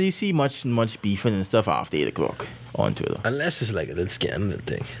out. I don't really see much beefing and stuff after 8 o'clock on Twitter. Unless it's like a little scandal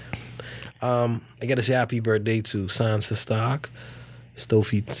thing. I gotta say happy birthday to Sansa Stark,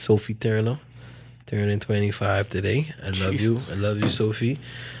 Sophie Turner, turning 25 today. I love you, Sophie.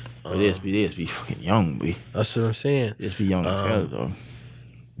 They be fucking young, boy. That's what I'm saying. Just be young as hell, though.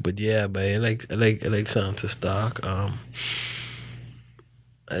 But yeah, but I like Sansa Stark.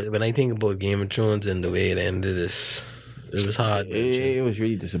 When I think about Game of Thrones and the way it ended, it was hard. It was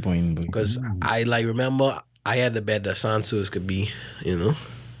really disappointing. Because I remember I had the bet that Sansa could be, you know.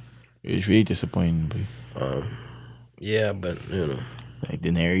 It was really disappointing. Yeah, but, you know. Like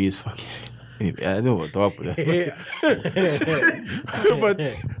Daenerys fucking... Anyway, I don't want to talk about that. But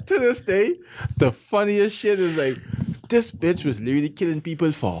to this day, the funniest shit is like, this bitch was literally killing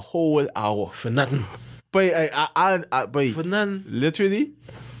people for a whole hour. For nothing. But but For nothing. literally,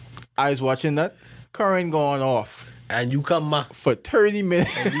 I was watching that, current going off. And you come back. For 30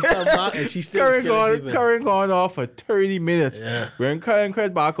 minutes. And you come back and she still killing people. Current going off for 30 minutes. Yeah. When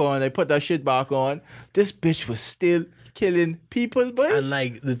current back on, they put that shit back on. This bitch was still killing people, boy. And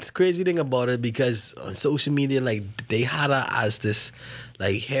like the crazy thing about it, because on social media, like they had her as this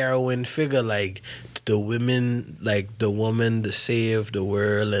like heroine figure, like the women, like the woman to save the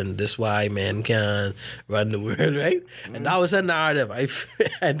world, and this why men can run the world, right? Mm-hmm. And that was her narrative.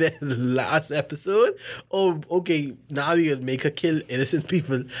 And then the last episode, oh, okay, now you can make her kill innocent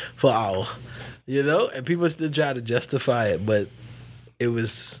people for an hour, you know? And people still try to justify it, but it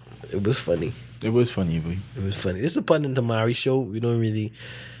was funny. It was funny, boy. It was funny. This is a PUN&MARI show. We don't really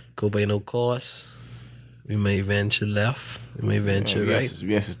go by no course. We may venture left. We may venture right.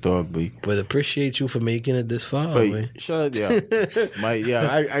 Yes, it's dog, boy. But appreciate you for making it this far, boy. Shut up, yeah.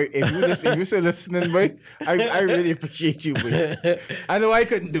 If you still listening, boy, I really appreciate you, boy. I know I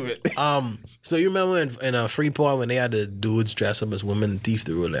couldn't do it. So you remember in Freeport when they had the dudes dress up as women and thief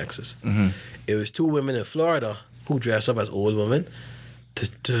the Rolexes? Mm-hmm. It was 2 women in Florida who dressed up as old women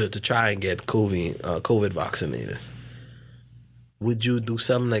to try and get COVID vaccinated. Would you do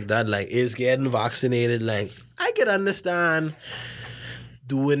something like that? Like, is getting vaccinated, like, I can understand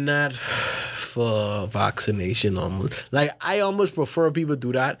doing that for vaccination almost. Like, I almost prefer people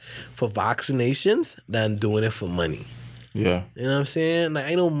do that for vaccinations than doing it for money. Yeah. You know what I'm saying? Like,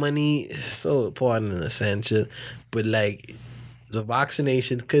 I know money is so important and essential, but, like, the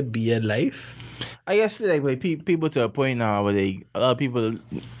vaccination could be your life. I guess like people to a point now where a lot of people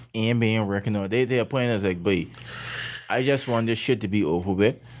ain't being reckoned. They're point is like, boy, I just want this shit to be over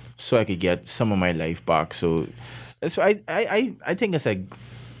with so I could get some of my life back. So that's why I think it's like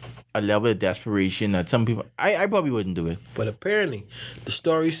a level of desperation that some people I probably wouldn't do it. But apparently the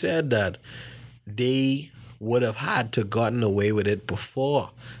story said that they would have had to gotten away with it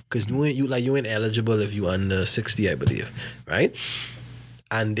before, because you ain't eligible if you under 60, I believe, right?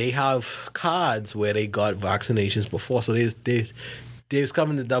 And they have cards where they got vaccinations before, so they was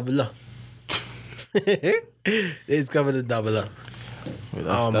coming to double up. They was coming to double up.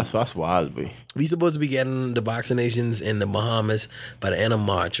 Well, that's wild, boy. We supposed to be getting the vaccinations in the Bahamas by the end of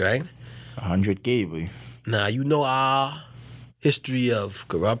March, right? 100K, boy. Now, you know our history of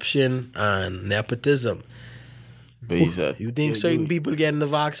corruption and nepotism. But you think certain people getting the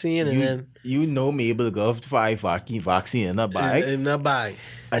vaccine and then... You know me able to go for 5 vaccine and not buy. And not buy.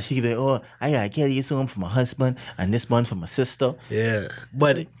 And she could be like, oh, I gotta get this one for my husband and this one for my sister. Yeah.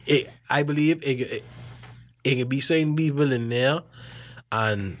 But I believe it could be certain people in there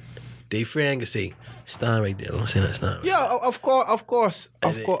and they friend can say, stand right there. Don't say that, stand right. Yeah, of course.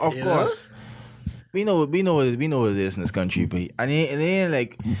 We know what it is in this country, but it ain't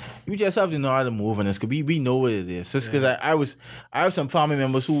like you just have to know how to move in this. Cause we know what it is. Just because I have some family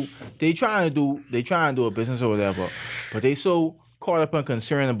members who they trying to do a business or whatever, but they so caught up and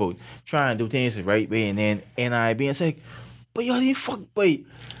concerned about trying to do things the right way, and then it's like, but y'all didn't fuck, boy.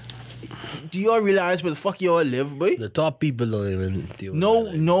 Do y'all realize where the fuck y'all live, boy? The top people don't even deal with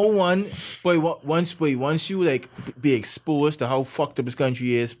no one, boy. Once you like be exposed to how fucked up this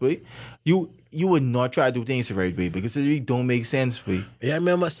country is, boy, you would not try to do things the right way because it really don't make sense, boy. Yeah, I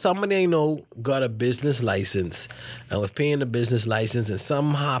remember somebody I know got a business license and was paying the business license, and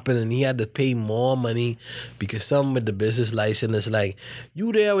something happened and he had to pay more money because something with the business license is like,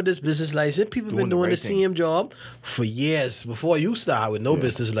 you there with this business license, people been doing the same job for years before you start with no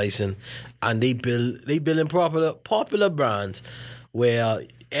business license, and they building popular brands where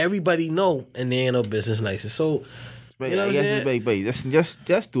everybody know and they ain't no business license. So but you know I guess it's boy,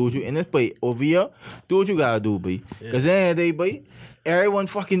 just do what you in this boy over here. Do what you gotta do, boy. Cause then they boy, everyone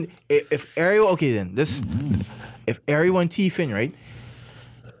fucking if everyone if everyone teething, right,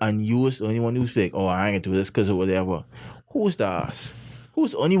 and you was the only one who's like, oh, I ain't gonna do this because of whatever. Who's the ass?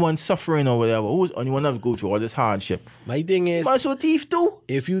 Who's the only one suffering or whatever? Who's the only one that go through all this hardship? My thing is, but so thief too.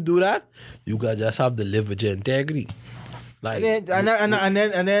 If you do that, you gotta just have to live with your integrity. Like, and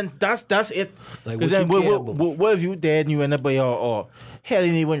then that's it. Like, because then what if you dead and you end up by or hell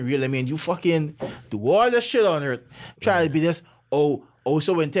ain't even real? I mean, you fucking do all this shit on earth, try to be this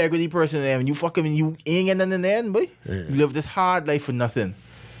so integrity person, and you ain't getting nothing in the end, boy. You live this hard life for nothing.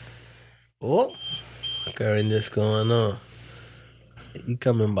 Oh, carrying this going on. You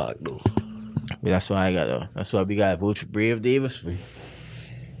coming back though? But that's why I got though. That's why we got to vote for Brave Davis. Boy.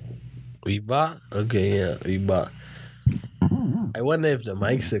 We back? Okay, yeah, we back. I wonder if the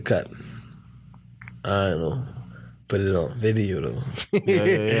mics are cut. I don't know. put it on video though.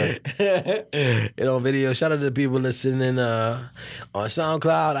 Yeah. It on video. Shout out to the people listening on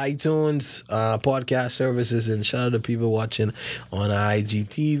SoundCloud, iTunes, podcast services, and shout out to people watching on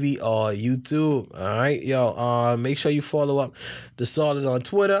IGTV or YouTube. All right, yo. Make sure you follow up The Solid on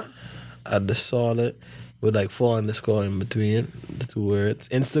Twitter at The Solid with like 4 underscore in between the 2 words.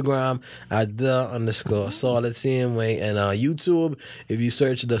 Instagram at _solid same way. And YouTube, if you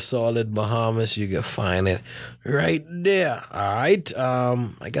search The Solid Bahamas, you can find it right there. All right.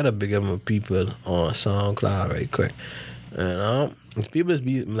 I gotta big up my people on SoundCloud right quick. And people just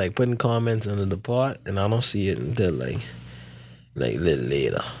be like putting comments under the part, and I don't see it until like a little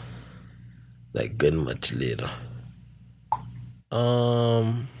later. Like good much later.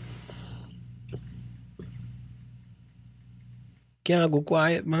 Can't go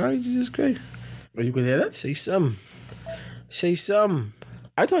quiet, man. You just crazy. Are you gonna hear that? Say something.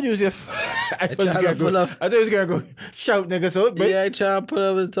 I thought you was just. I thought you was gonna go shout niggas out, but yeah, I try to put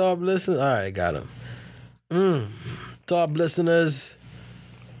up the top listeners. All right, got him. Top listeners.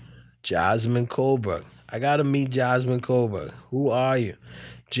 Jasmine Colbrook. I gotta meet Jasmine Colbrook. Who are you?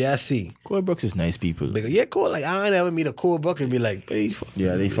 Jesse. Colbrooks is nice people. Yeah, cool. Like I ain't ever meet a Colbrook and be like, hey,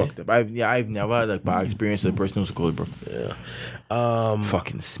 yeah, they fucked up. I've never had like bad experience with a person who's a Colbrook. Yeah.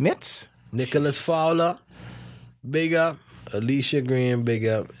 Fucking Smiths. Nicholas Fowler, big up. Alicia Green, big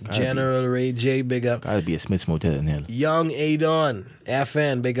up. General Ray J, big up. Gotta be a Smith's Motel in here. Young Adon,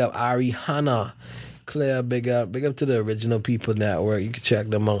 FN, big up. Ari Hanna, Claire, big up. Big up to the Original People Network. You can check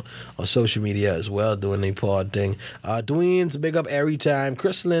them out on social media as well, doing their pod thing. Dweens, big up every time.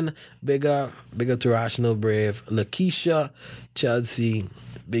 Chrislyn, big up. Big up to Rational Brave. Lakeisha, Chelsea,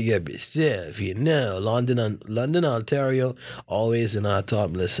 big up yourself. You know, London, Ontario, always in our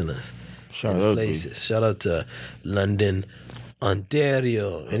top listeners. Shout out places. Shout out to London,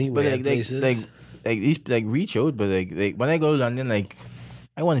 Ontario. Anywhere places. These reach out, but like when I go to London, like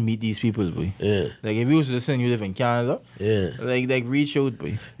I want to meet these people, boy. Yeah. Like if you was to listen, you live in Canada. Yeah. Like reach out,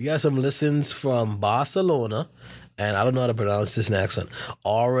 boy. We got some listens from Barcelona, and I don't know how to pronounce this next one.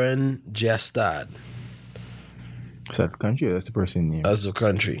 Oren Gestad. Is that the country or that's the person name? That's the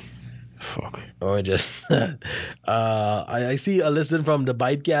country. Fuck. Oren Gestad. I see a listen from the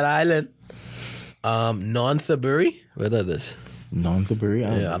Bite Cat Island. Non-Thaburi. Where is this? Non-Thaburi?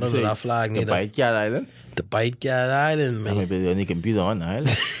 Yeah, I don't know that flag neither. The Bite Cat Island? The Bite Cat Island, man. Maybe the only computer on the island.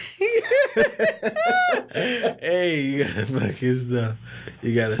 Hey, you gotta fucking stop.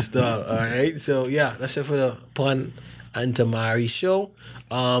 You gotta stop. All right. So yeah, that's it for the PUN&MARI show.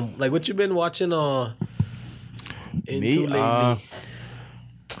 Like what you been watching into lately?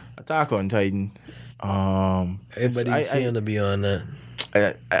 Attack on Titan. Everybody seem to be on that.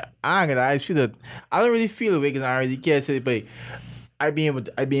 I feel that I don't really feel awake and I don't really care. So, but I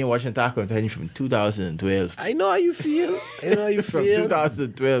been watching Attack on Titan from 2012. I know how you feel. From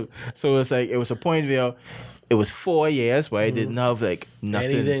 2012. So it's like it was a point where it was 4 years where I didn't have like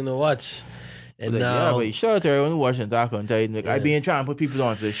nothing, anything to watch. And like, now, but shout out to everyone who watching Attack on Titan. Like I've been trying to put people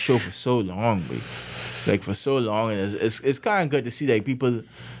onto this show for so long, like for so long, and it's kind of good to see like people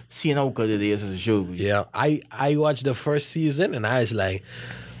seeing how good it is as a show. Yeah, I watched the first season and I was like,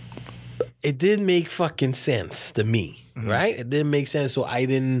 it didn't make fucking sense to me, right? It didn't make sense, so I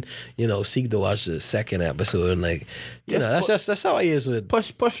didn't, seek to watch the second episode. And like, that's how I is with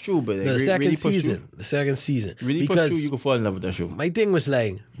push through, but the second season. The second season, really because push through, you can fall in love with that show. My thing was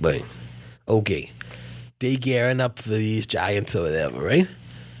like, but okay, they gearing up for these giants or whatever, right?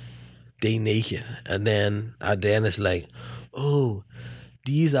 They naked, and then it's like, oh,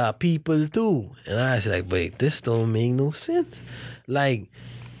 these are people too, and I was like, wait, this don't make no sense. Like,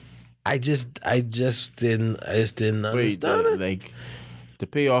 I just didn't understand it. Like, the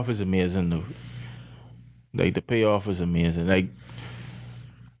payoff is amazing though. Like the payoff is amazing. Like,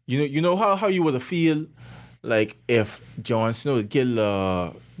 you know how you would feel like if Jon Snow had killed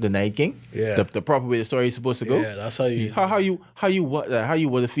the Night King. Yeah. The proper way the story is supposed to go. Yeah, that's how you. How you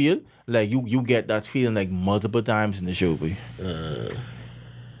would feel like you get that feeling like multiple times in the show, boy.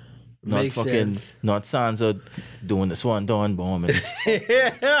 Not Makes fucking sense. Not Sansa doing the swan dawn bomb and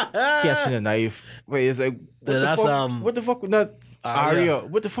catching a knife. Wait, it's like what the fuck was that? Arya.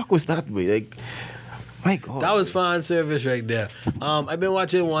 What the fuck was that? Way like, my God. That was fan service right there. I've been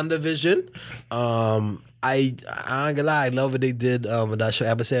watching WandaVision. I ain't gonna lie, I love what they did with that show.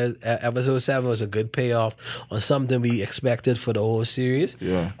 Episode 7 was a good payoff on something we expected for the whole series.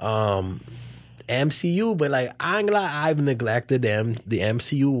 Yeah. MCU, but like I've neglected the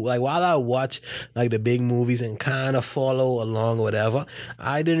MCU. Like while I watch like the big movies and kind of follow along or whatever,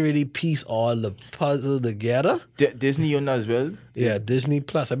 I didn't really piece all the puzzle together. Disney on that as well. Yeah, Disney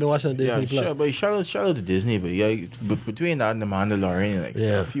Plus. I've been watching Disney Plus. Sure, but shout out to Disney, but between that and the Mandalorian and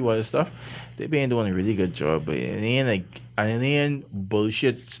a few other stuff, they been doing a really good job. But it ain't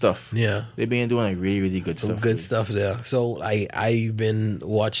bullshit stuff. Yeah, they been doing like really, really good stuff. Good stuff there. So I've been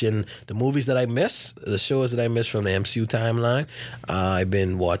watching the movies that I miss, the shows that I miss from the MCU timeline. I've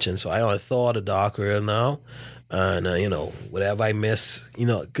been watching. So I on Thor: The Dark World now. And, whatever I miss,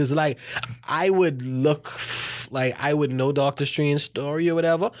 because, like, I would I would know Doctor Strange's story or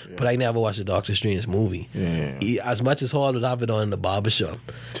whatever, but I never watched the Doctor Strange movie. As much as Hall would have it on in the barbershop,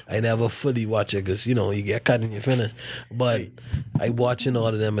 I never fully watch it because, you get cut and you finish. But I watching all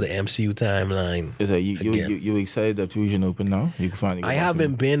of them in the MCU timeline. Is that you excited that Fusion open now? You can finally. I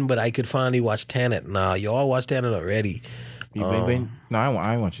haven't been, but I could finally watch Tenet now. Y'all watched Tenet already. No,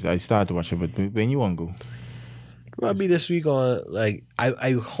 I watched it. I started to watch it, but when you want to go? Probably this week on, like,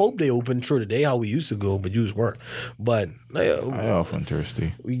 I hope they open through the day how we used to go, but use work. But I off on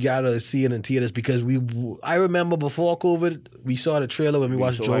Thursday. We gotta see it in theaters because I remember before COVID, we saw the trailer when we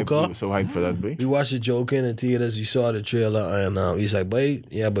watched Joker. We were so hyped for that, boy. We watched the Joker in the theaters. We saw the trailer, and he's like, "Boy,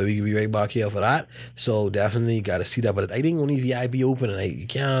 yeah, but we can be right back here for that." So definitely gotta see that. But I think only VIP open, and you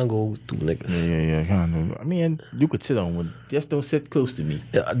can't go two niggas. Yeah, can't. I mean, you could sit on one. Just don't sit close to me.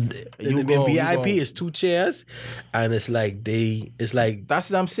 VIP is 2 chairs, and it's like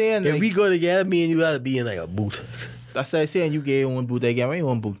that's what I'm saying. If we go together, me and you gotta be in like a booth. That's what I'm saying. You get your own booth, I get my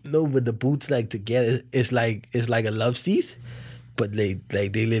own booth. No, but the booths like together, it's like a love seat, but they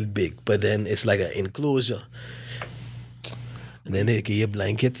little big. But then it's like an enclosure, and then they give you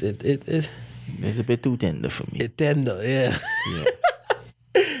blankets. It's a bit too tender for me. It's tender, yeah.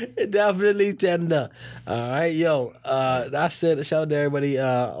 Definitely tender. All right, yo. That's it. Shout out to everybody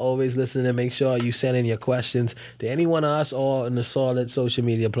always listening, and make sure you send in your questions to any one of us or in the solid social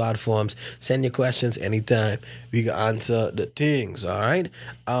media platforms. Send your questions anytime. We can answer the things. All right.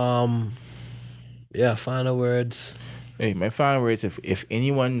 Final words. Hey, my final words. If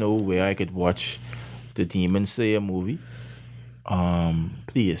anyone know where I could watch the Demon Slayer movie,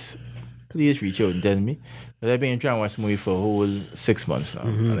 please reach out and tell me. I've been trying to watch the movie for a whole 6 months now,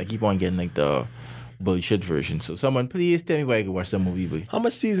 and I keep on getting like the bullshit version. So someone please tell me where I can watch that movie. Boy. How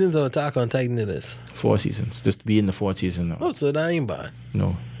much seasons of Attack on Titan it is? 4 seasons. Just to be in the 4th season now. Oh, so that ain't bad.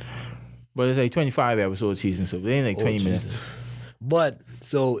 No. But it's like 25 episode season, so they ain't like 20 minutes. But,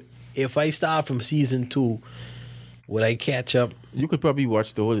 so if I start from season 2, would I catch up? You could probably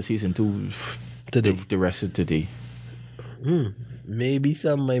watch the whole of season 2 today. The rest of today. Maybe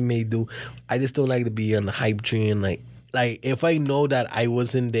something I may do. I just don't like to be on the hype train. Like if I know that I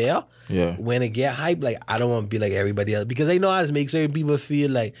wasn't there, when it get hype, like I don't want to be like everybody else because I know how to make certain people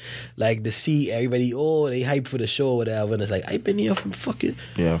feel like to see everybody. Oh, they hype for the show or whatever, and it's like I've been here from fucking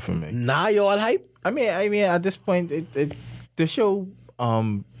for me. Now y'all hype. I mean, at this point, the show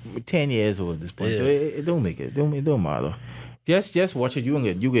 10 years old at this point, so it don't make it. It don't matter. Just watch it. You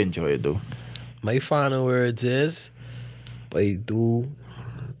can enjoy it though. My final words is. But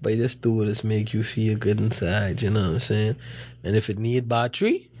just do it, make you feel good inside, you know what I'm saying? And if it need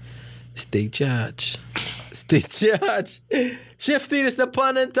battery, stay charged. Stay charged. Shifty, this the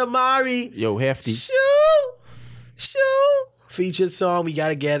PUN&MARI. Yo, hefty. Shoo. Featured song, we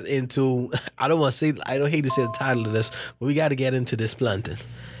gotta get into, I don't hate to say the title of this, but we gotta get into this planting.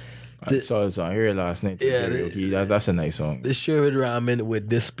 I saw it on here last night. Yeah, that's a nice song. The Sherwood Ramen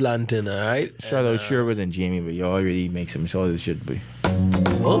with this planting, all right? Shout out Sherwood and Jamie, but y'all already make some solid shit, boy.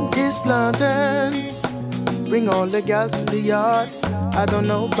 This planting, bring all the gals to the yard. I don't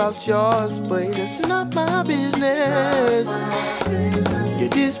know about yours, but it's not my business. You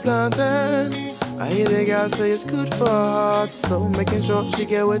this planting, I hear the gals say it's good for her heart, so making sure she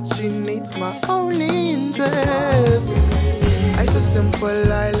get what she needs, my only interest. I's a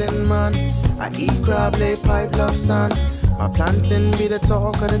simple island man. I eat crab, lay pipe, love sand. My planting be the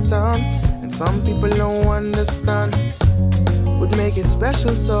talk of the town, and some people don't understand. Would make it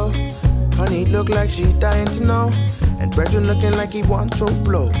special, so honey look like she dying to know, and brethren looking like he want to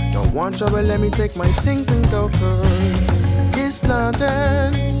blow. Don't want trouble, let me take my things and go. This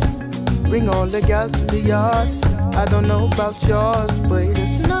planting, bring all the gals to the yard. I don't know about yours, but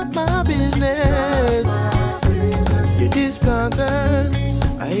it's not my business. You this planting,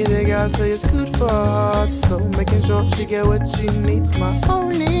 I hear the girl say it's good for her heart, so making sure she get what she needs, my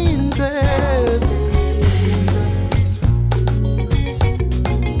only interest.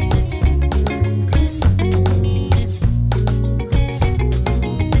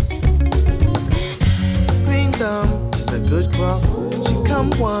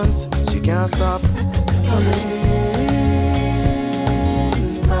 once, she can't stop coming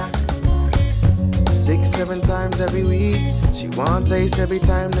back. 6-7 times every week, she want taste every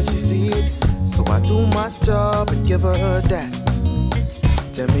time that she see it. So I do my job and give her that.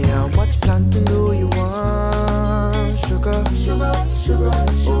 Tell me how much plantain do you want? Sugar, sugar, sugar,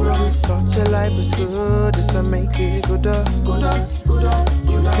 sugar. Oh, you thought your life was good, this I make it gooder, gooder, gooder.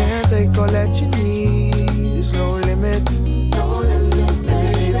 You can't take all that you need, there's no limit, no limit. Let me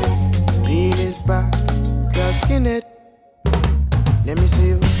see you peel it back, girl, skin it. Let me see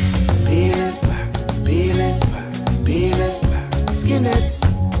you peel it back, peel it back, peel it back, skin it.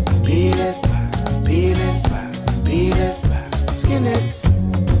 Peel it back, peel it back, peel it back, skin it.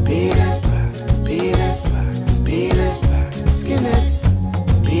 Peel it back, peel it back, peel it back, skin it.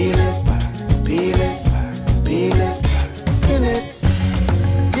 Peel it back, peel it back, peel it back, skin it.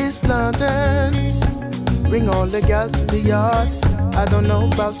 This plantain, bring all the gals to the yard. I don't know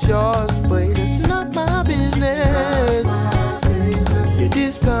about yours, but it's not my business. You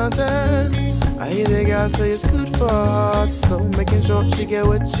this plantain, I hear the girl say it's good for her heart, so making sure she get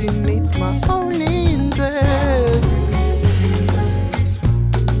what she needs, my only interest.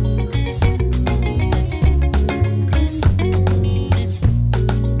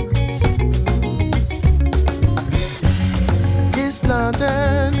 This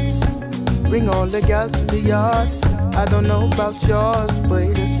plantain, bring all the girls to the yard. I don't know about yours, but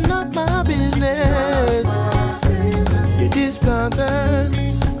it's not my business. You this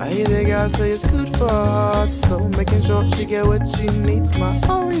plantain, I hear the girl say it's good for her heart, so making sure she get what she needs, my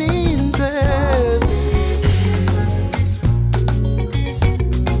only